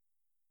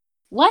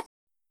 What?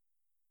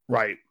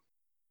 right.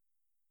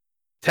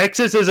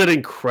 Texas is an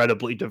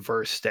incredibly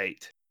diverse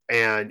state,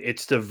 and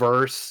it's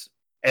diverse.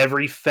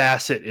 Every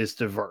facet is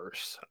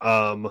diverse.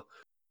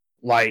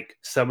 Like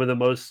some of the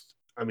most,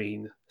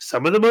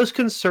 some of the most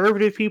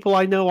conservative people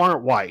I know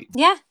aren't white.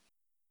 Yeah.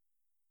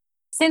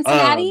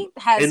 Cincinnati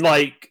has and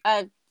like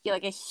a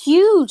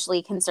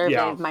hugely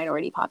conservative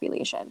minority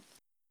population.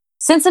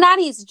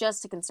 Cincinnati is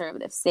just a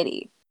conservative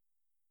city.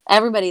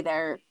 Everybody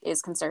there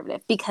is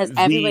conservative because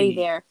everybody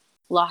there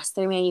lost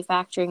their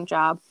manufacturing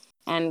job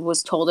and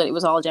was told that it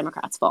was all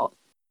Democrats' fault.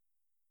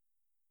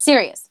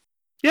 Serious.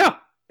 Yeah.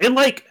 And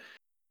like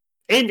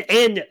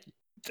and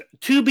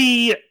to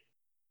be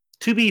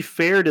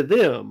fair to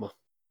them,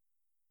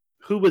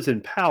 who was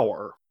in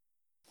power?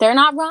 They're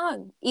not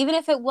wrong. Even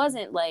if it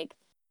wasn't like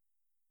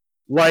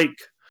they're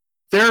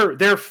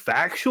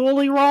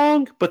factually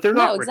wrong, but they're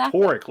not exactly.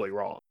 rhetorically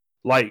wrong.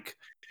 Like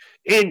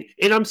and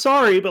I'm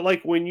sorry, but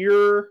like when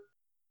you're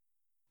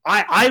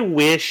I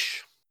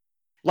wish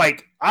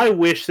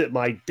that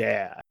my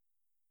dad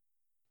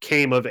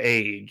came of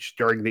age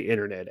during the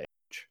internet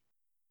age.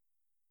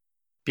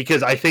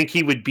 Because I think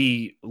he would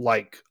be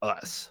like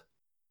us.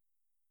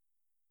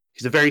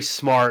 He's a very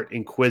smart,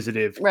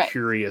 inquisitive,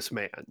 curious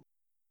man.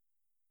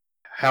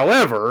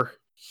 However,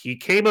 he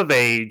came of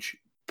age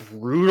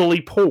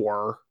brutally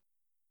poor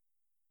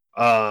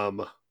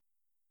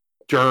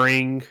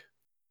during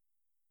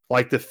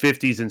like the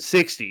 50s and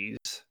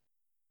 60s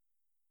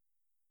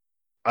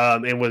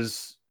and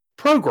was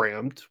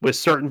programmed with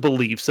certain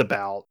beliefs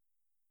about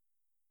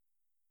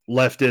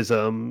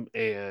leftism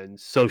and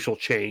social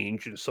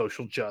change and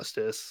social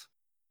justice.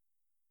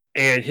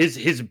 And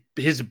his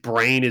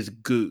brain is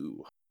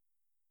goo.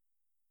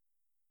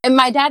 And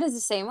my dad is the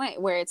same way,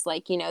 where it's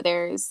like,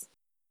 there's,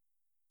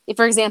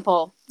 for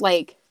example,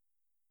 like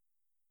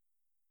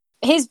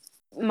his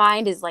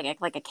mind is like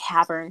a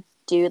cavern,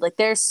 dude. Like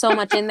there's so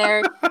much in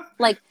there.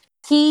 Like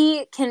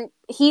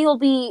he'll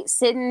be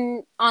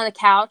sitting on a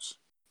couch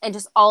and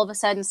just all of a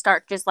sudden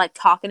start just like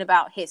talking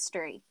about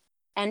history,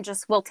 and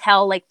just will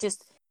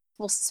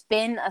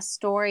spin a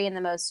story in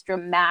the most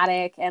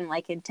dramatic and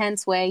like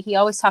intense way. He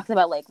always talks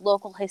about like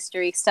local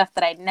history stuff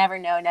that I'd never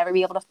know, never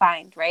be able to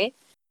find, right?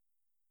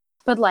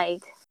 But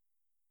like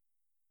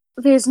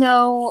there's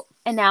no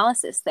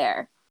analysis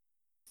there.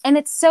 And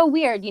it's so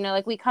weird,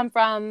 like we come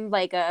from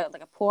like a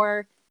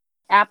poor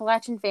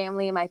Appalachian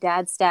family. My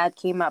dad's dad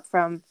came up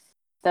from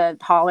the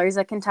hollers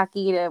of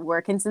Kentucky to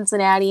work in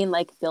Cincinnati and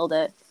like build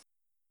a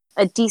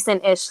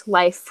decent-ish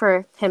life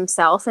for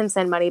himself and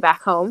send money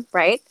back home,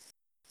 right?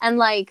 And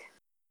like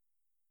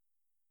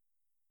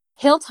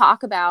he'll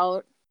talk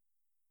about,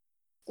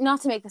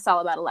 not to make this all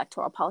about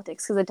electoral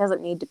politics because it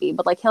doesn't need to be,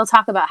 but like he'll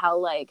talk about how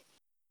like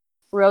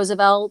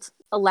Roosevelt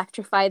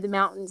electrified the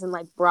mountains and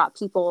like brought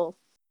people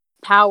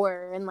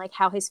power, and like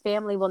how his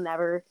family will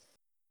never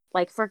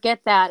like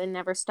forget that and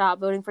never stop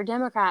voting for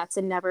Democrats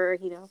and never,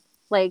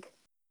 like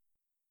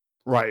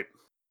right.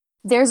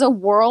 There's a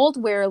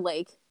world where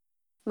like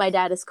my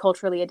dad is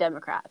culturally a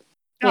Democrat.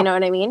 Yeah. You know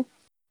what I mean?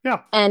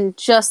 Yeah. And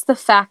just the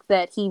fact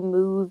that he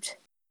moved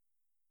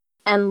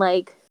and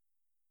like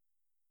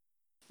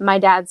my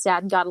dad's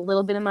dad got a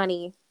little bit of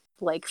money,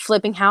 like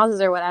flipping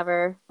houses or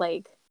whatever,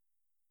 like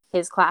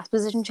his class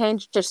position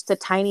changed just the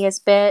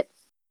tiniest bit,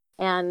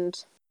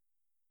 and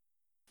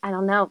I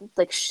don't know,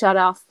 like shut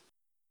off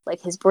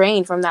like his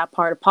brain from that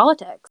part of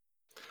politics.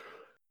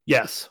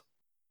 Yes.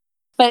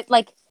 But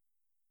like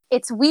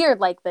it's weird,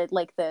 like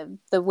the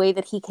way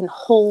that he can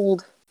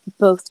hold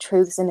both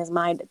truths in his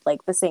mind at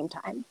like the same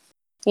time,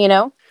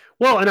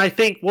 Well, and I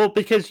think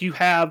because you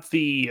have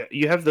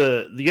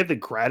the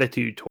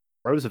gratitude toward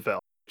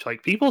Roosevelt, which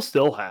like people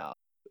still have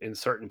in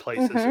certain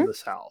places in the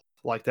South.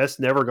 Like that's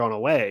never gone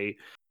away.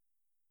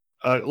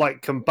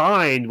 Like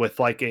combined with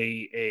like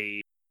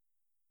a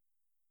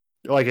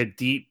like a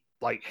deep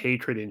like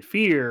hatred and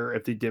fear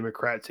of the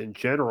Democrats in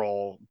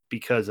general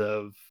because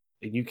of,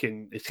 and you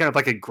can, it's kind of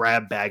like a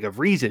grab bag of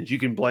reasons. You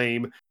can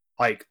blame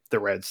like the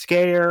Red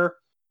Scare.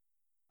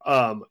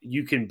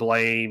 You can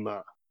blame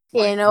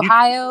in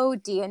Ohio,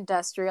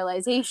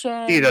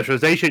 deindustrialization.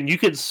 deindustrialization. You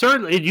could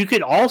certainly, you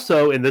could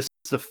also, and this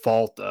is the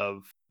fault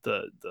of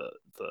the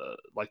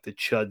like the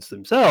chuds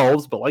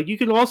themselves, but like you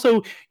can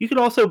also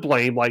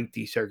blame like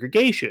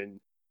desegregation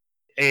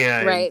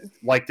and Right.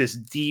 like this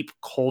deep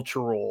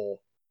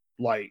cultural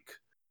like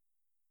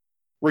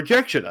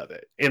rejection of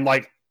it. And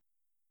like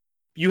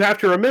you have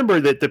to remember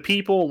that the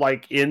people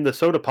like in the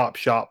soda pop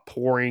shop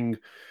pouring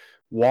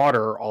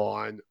water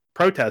on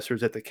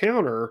protesters at the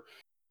counter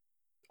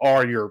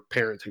are your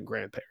parents and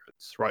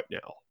grandparents right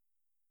now.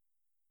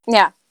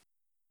 Yeah.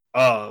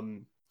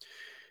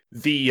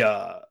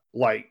 The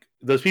like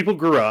those people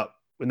grew up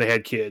when they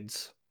had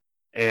kids,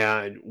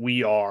 and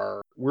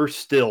we're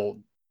still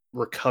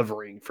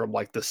recovering from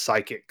like the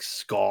psychic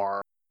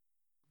scar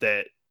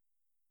that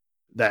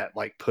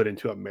like put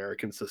into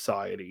American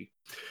society.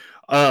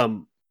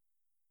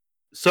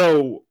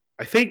 So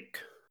I think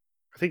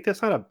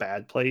that's not a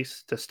bad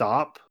place to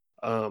stop.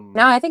 No,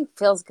 I think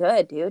feels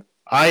good, dude.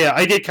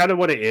 I did kind of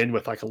want to end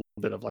with like a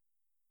little bit of like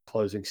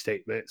closing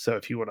statement. So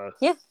if you want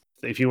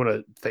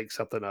to think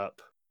something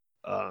up,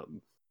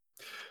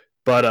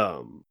 but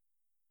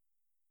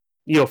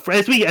you know,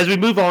 as we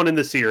move on in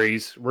the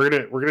series, we're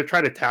gonna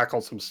try to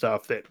tackle some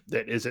stuff that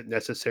isn't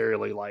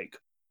necessarily like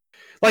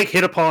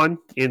hit upon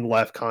in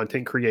left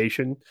content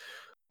creation.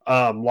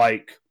 I've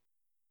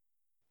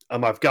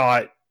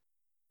got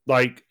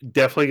like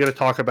definitely going to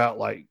talk about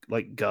like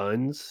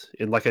guns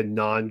in like a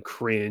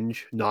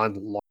non-cringe,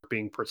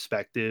 non-larping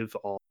perspective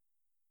on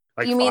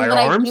like You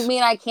firearms.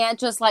 mean I can't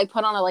just like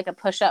put on a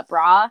push-up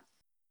bra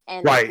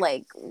and Right.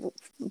 like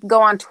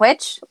go on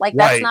Twitch? Like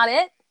that's Right. not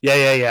it?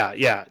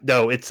 Yeah.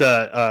 No, it's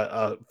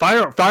a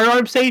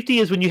firearm safety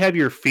is when you have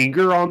your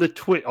finger on the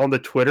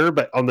Twitter,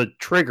 but on the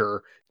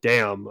trigger.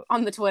 Damn,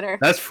 On the Twitter.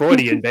 That's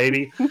Freudian,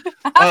 baby.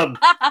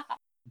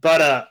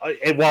 But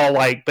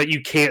but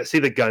you can't see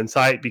the gun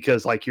sight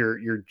because like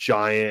your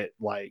giant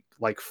like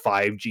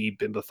 5G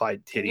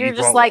bimbified titties You're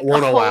just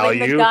won't allow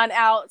holding you the gun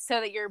out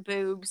so that your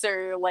boobs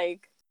are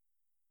like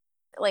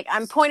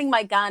I'm pointing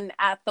my gun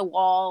at the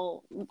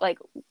wall, like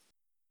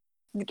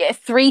get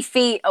 3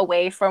 feet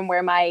away from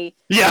where my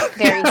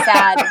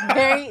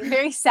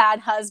very sad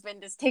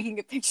husband is taking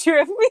a picture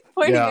of me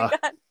pointing a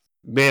gun.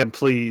 Man,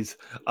 please.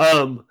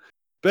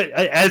 But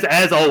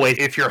as always,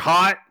 if you're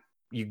hot,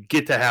 you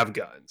get to have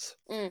guns.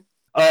 If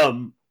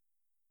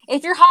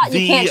you're hot,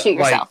 you can't shoot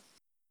yourself.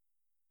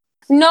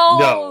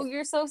 No,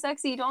 you're so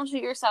sexy. Don't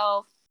shoot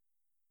yourself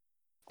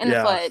in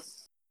the foot.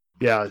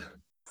 Yeah.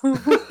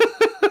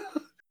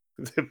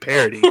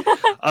 Parody.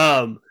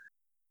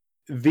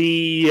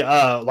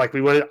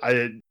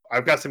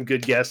 I've got some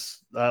good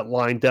guests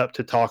lined up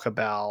to talk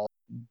about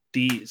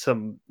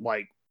some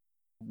like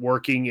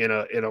working in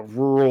a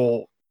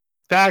rural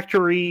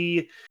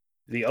factory,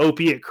 the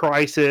opiate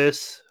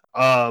crisis,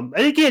 and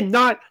again,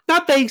 not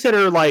things that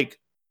are like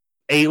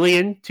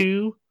alien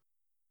to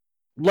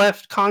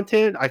left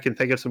content. I can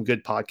think of some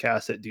good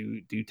podcasts that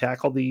do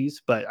tackle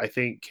these, but I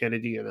think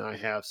Kennedy and I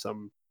have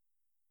some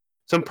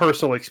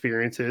personal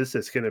experiences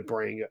that's going to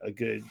bring a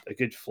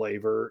good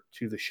flavor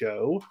to the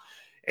show.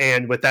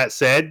 And with that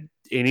said,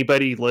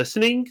 anybody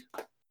listening,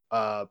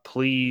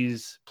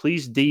 please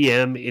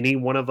DM any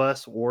one of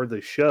us or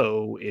the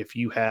show if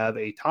you have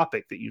a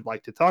topic that you'd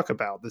like to talk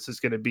about. This is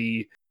going to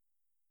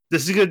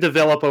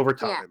develop over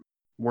time. Yeah.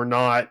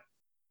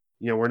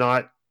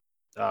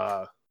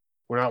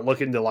 We're not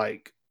looking to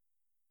like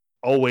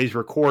always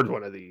record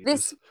one of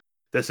these.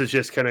 This is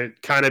just kind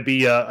of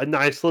be a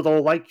nice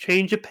little like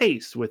change of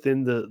pace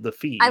within the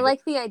feed. I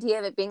like the idea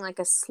of it being like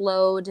a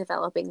slow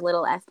developing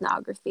little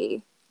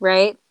ethnography,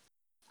 right?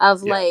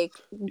 Of like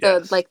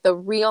the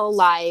real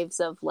lives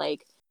of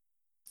like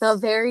the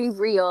very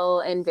real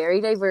and very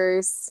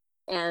diverse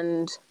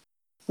and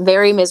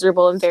very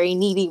miserable and very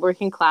needy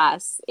working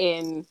class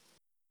in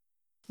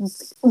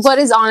what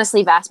is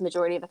honestly vast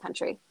majority of the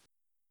country.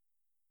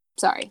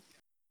 Sorry.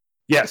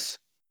 Yes.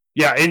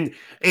 Yeah,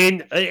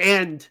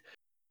 and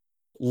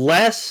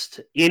lest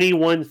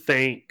anyone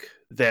think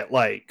that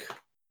like,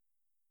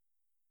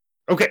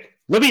 okay,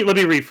 let me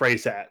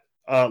rephrase that.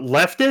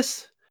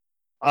 Leftists,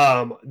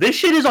 this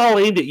shit is all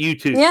aimed at you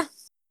too. Yeah.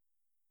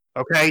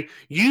 Okay,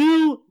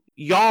 y'all.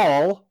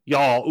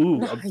 Ooh,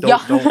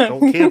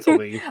 don't cancel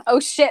me. Oh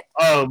shit.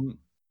 A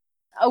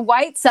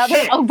white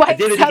Southern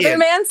again.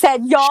 man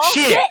said y'all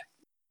shit.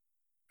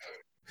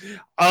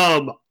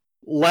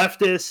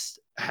 Leftists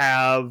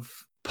have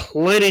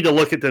plenty to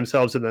look at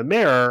themselves in the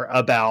mirror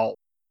about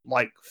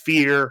like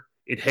fear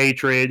and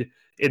hatred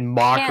and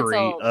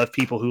mockery of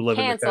people who live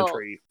in the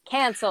country.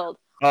 Canceled.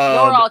 You're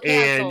all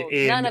canceled.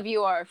 None of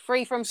you are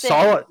free from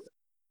sin.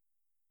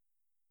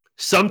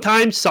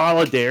 Sometimes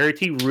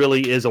solidarity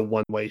really is a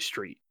one-way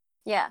street.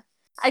 Yeah.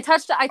 I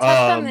touched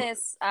on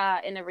this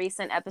in a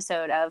recent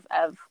episode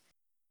of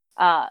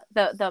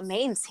the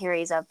main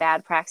series of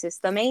Bad Praxis,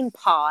 the main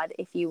pod,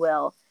 if you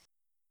will,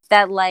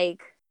 that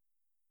like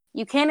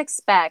you can't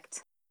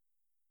expect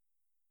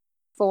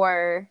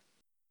for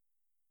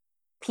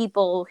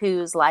people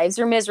whose lives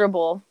are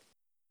miserable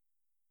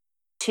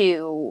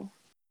to...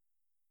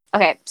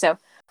 Okay, so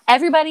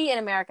everybody in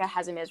America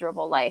has a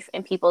miserable life,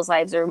 and people's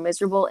lives are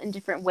miserable in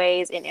different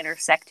ways, in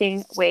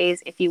intersecting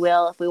ways, if you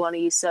will, if we want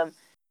to use some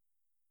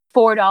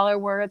 $4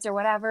 words or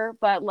whatever.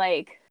 But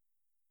like,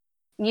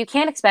 you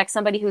can't expect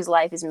somebody whose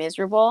life is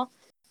miserable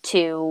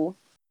to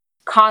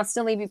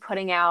constantly be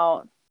putting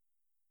out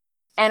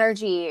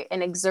energy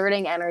and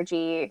exerting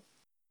energy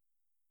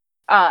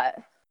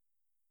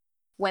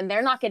when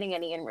they're not getting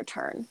any in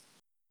return.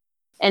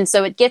 And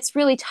so it gets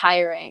really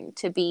tiring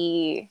to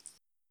be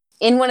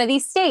in one of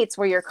these states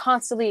where you're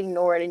constantly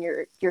ignored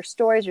and your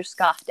stories are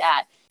scoffed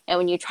at. And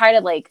when you try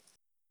to like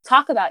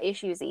talk about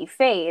issues that you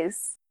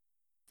face,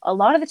 a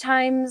lot of the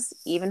times,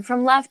 even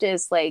from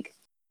leftists, like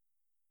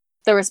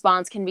the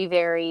response can be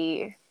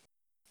very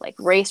like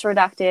race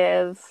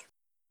reductive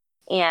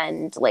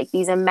and like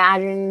these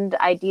imagined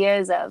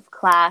ideas of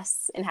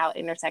class and how it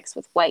intersects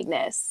with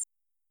whiteness.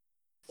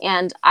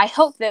 And I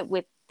hope that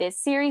with this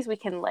series we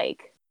can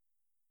like,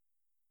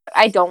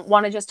 I don't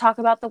want to just talk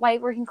about the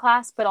white working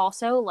class, but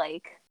also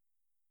like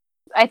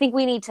I think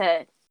we need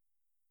to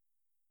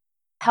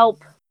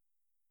help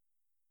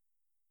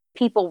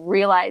people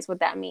realize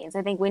what that means.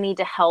 I think we need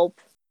to help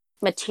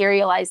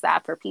materialize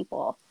that for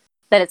people,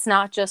 that it's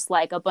not just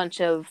like a bunch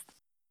of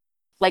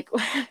like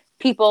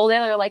people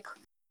that are like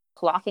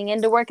clocking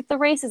in to work at the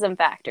racism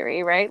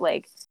factory, right?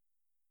 Like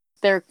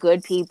they're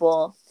good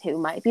people who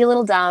might be a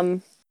little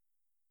dumb,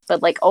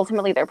 but like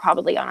ultimately they're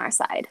probably on our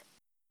side.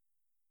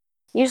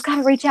 You just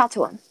gotta reach out to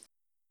them.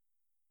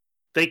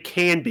 They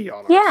can be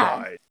on our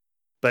side,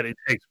 but it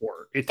takes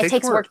work. It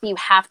takes work that you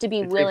have to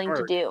be willing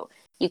to do.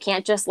 You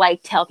can't just like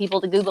tell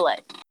people to Google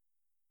it.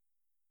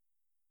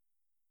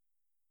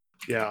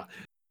 Yeah.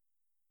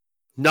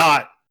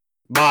 Not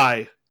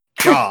my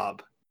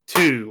job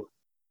to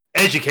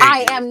educate I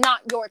you. am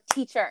not your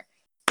teacher.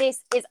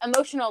 This is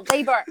emotional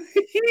labor.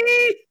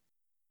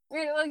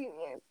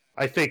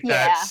 I think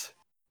that's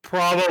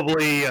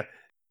probably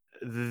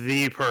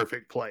the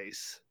perfect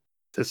place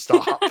to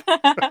stop.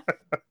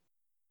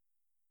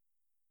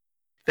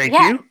 Thank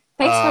you.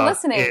 Thanks for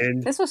listening.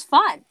 This was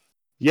fun.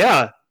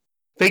 Yeah.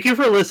 Thank you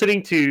for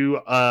listening to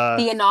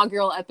the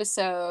inaugural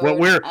episode what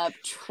we're of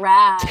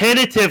Trad.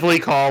 Tentatively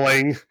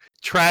calling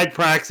Trad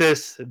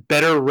Praxis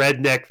Better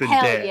Redneck Than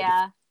Hell Dead.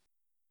 Yeah.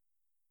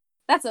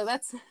 That's Declared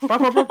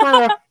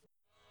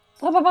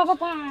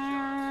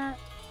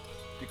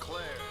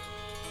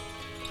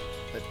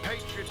that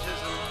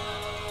patriotism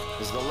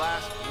is the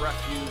last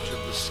refuge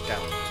of the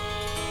scoundrel.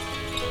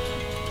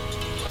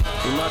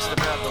 You must have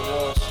had the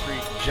Wall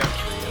Street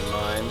gentry in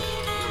mind.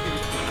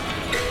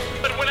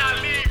 But when I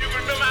leave, you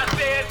remember I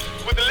said,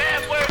 with the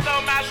last words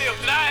on my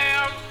lips, that I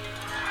am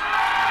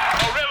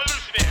a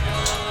revolutionary.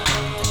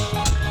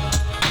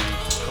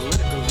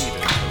 Political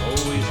leaders have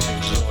always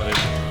exhorted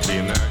the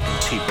American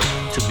people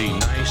to be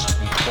nice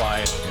and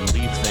quiet and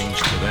leave things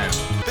to them.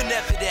 When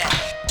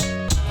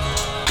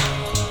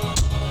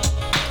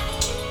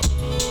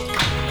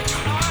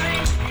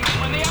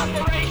the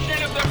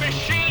operation of the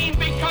machine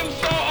becomes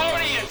so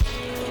odious,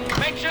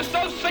 makes you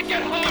so sick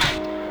at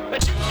heart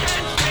that you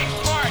can't take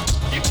part.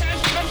 You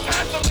can't even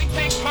passively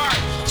take part.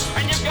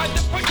 And you've got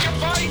to put your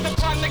bodies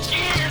upon the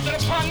gears and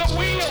upon the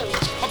wheels,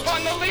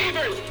 upon the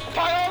levers,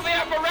 upon all the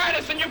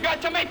apparatus, and you've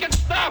got to make it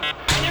stop.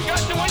 And you've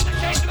got to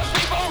indicate to the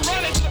people who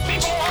run it, to the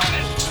people who own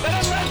it, that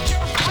unless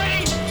you're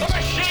free, the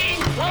machine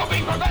will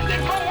be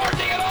prevented from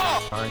working at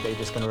all. Aren't they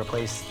just going to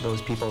replace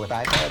those people with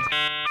iPads?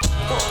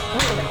 Oh,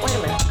 wait a minute.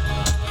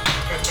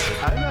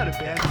 I'm not a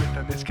bandwidth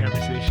on this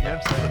conversation.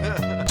 I'm sorry.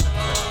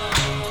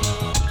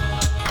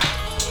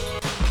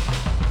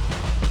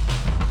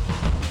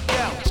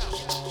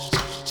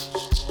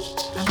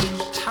 I mean,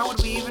 how would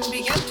we even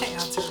begin to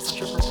answer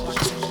such a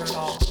perplexing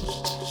riddle?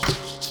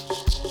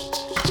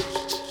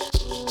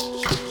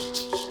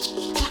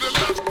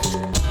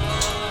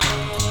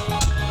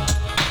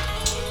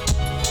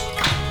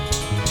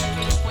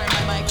 Where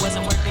my mic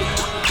wasn't working.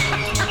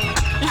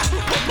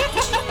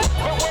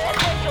 But we're a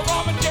bunch of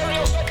raw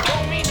materials that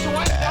don't mean to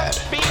end up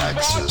being bought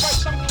by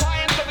some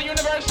clients of the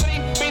university,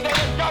 be they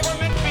the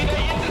government, be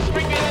they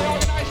industry, be they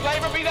organized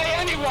labor, be they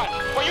anyone,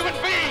 or human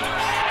beings.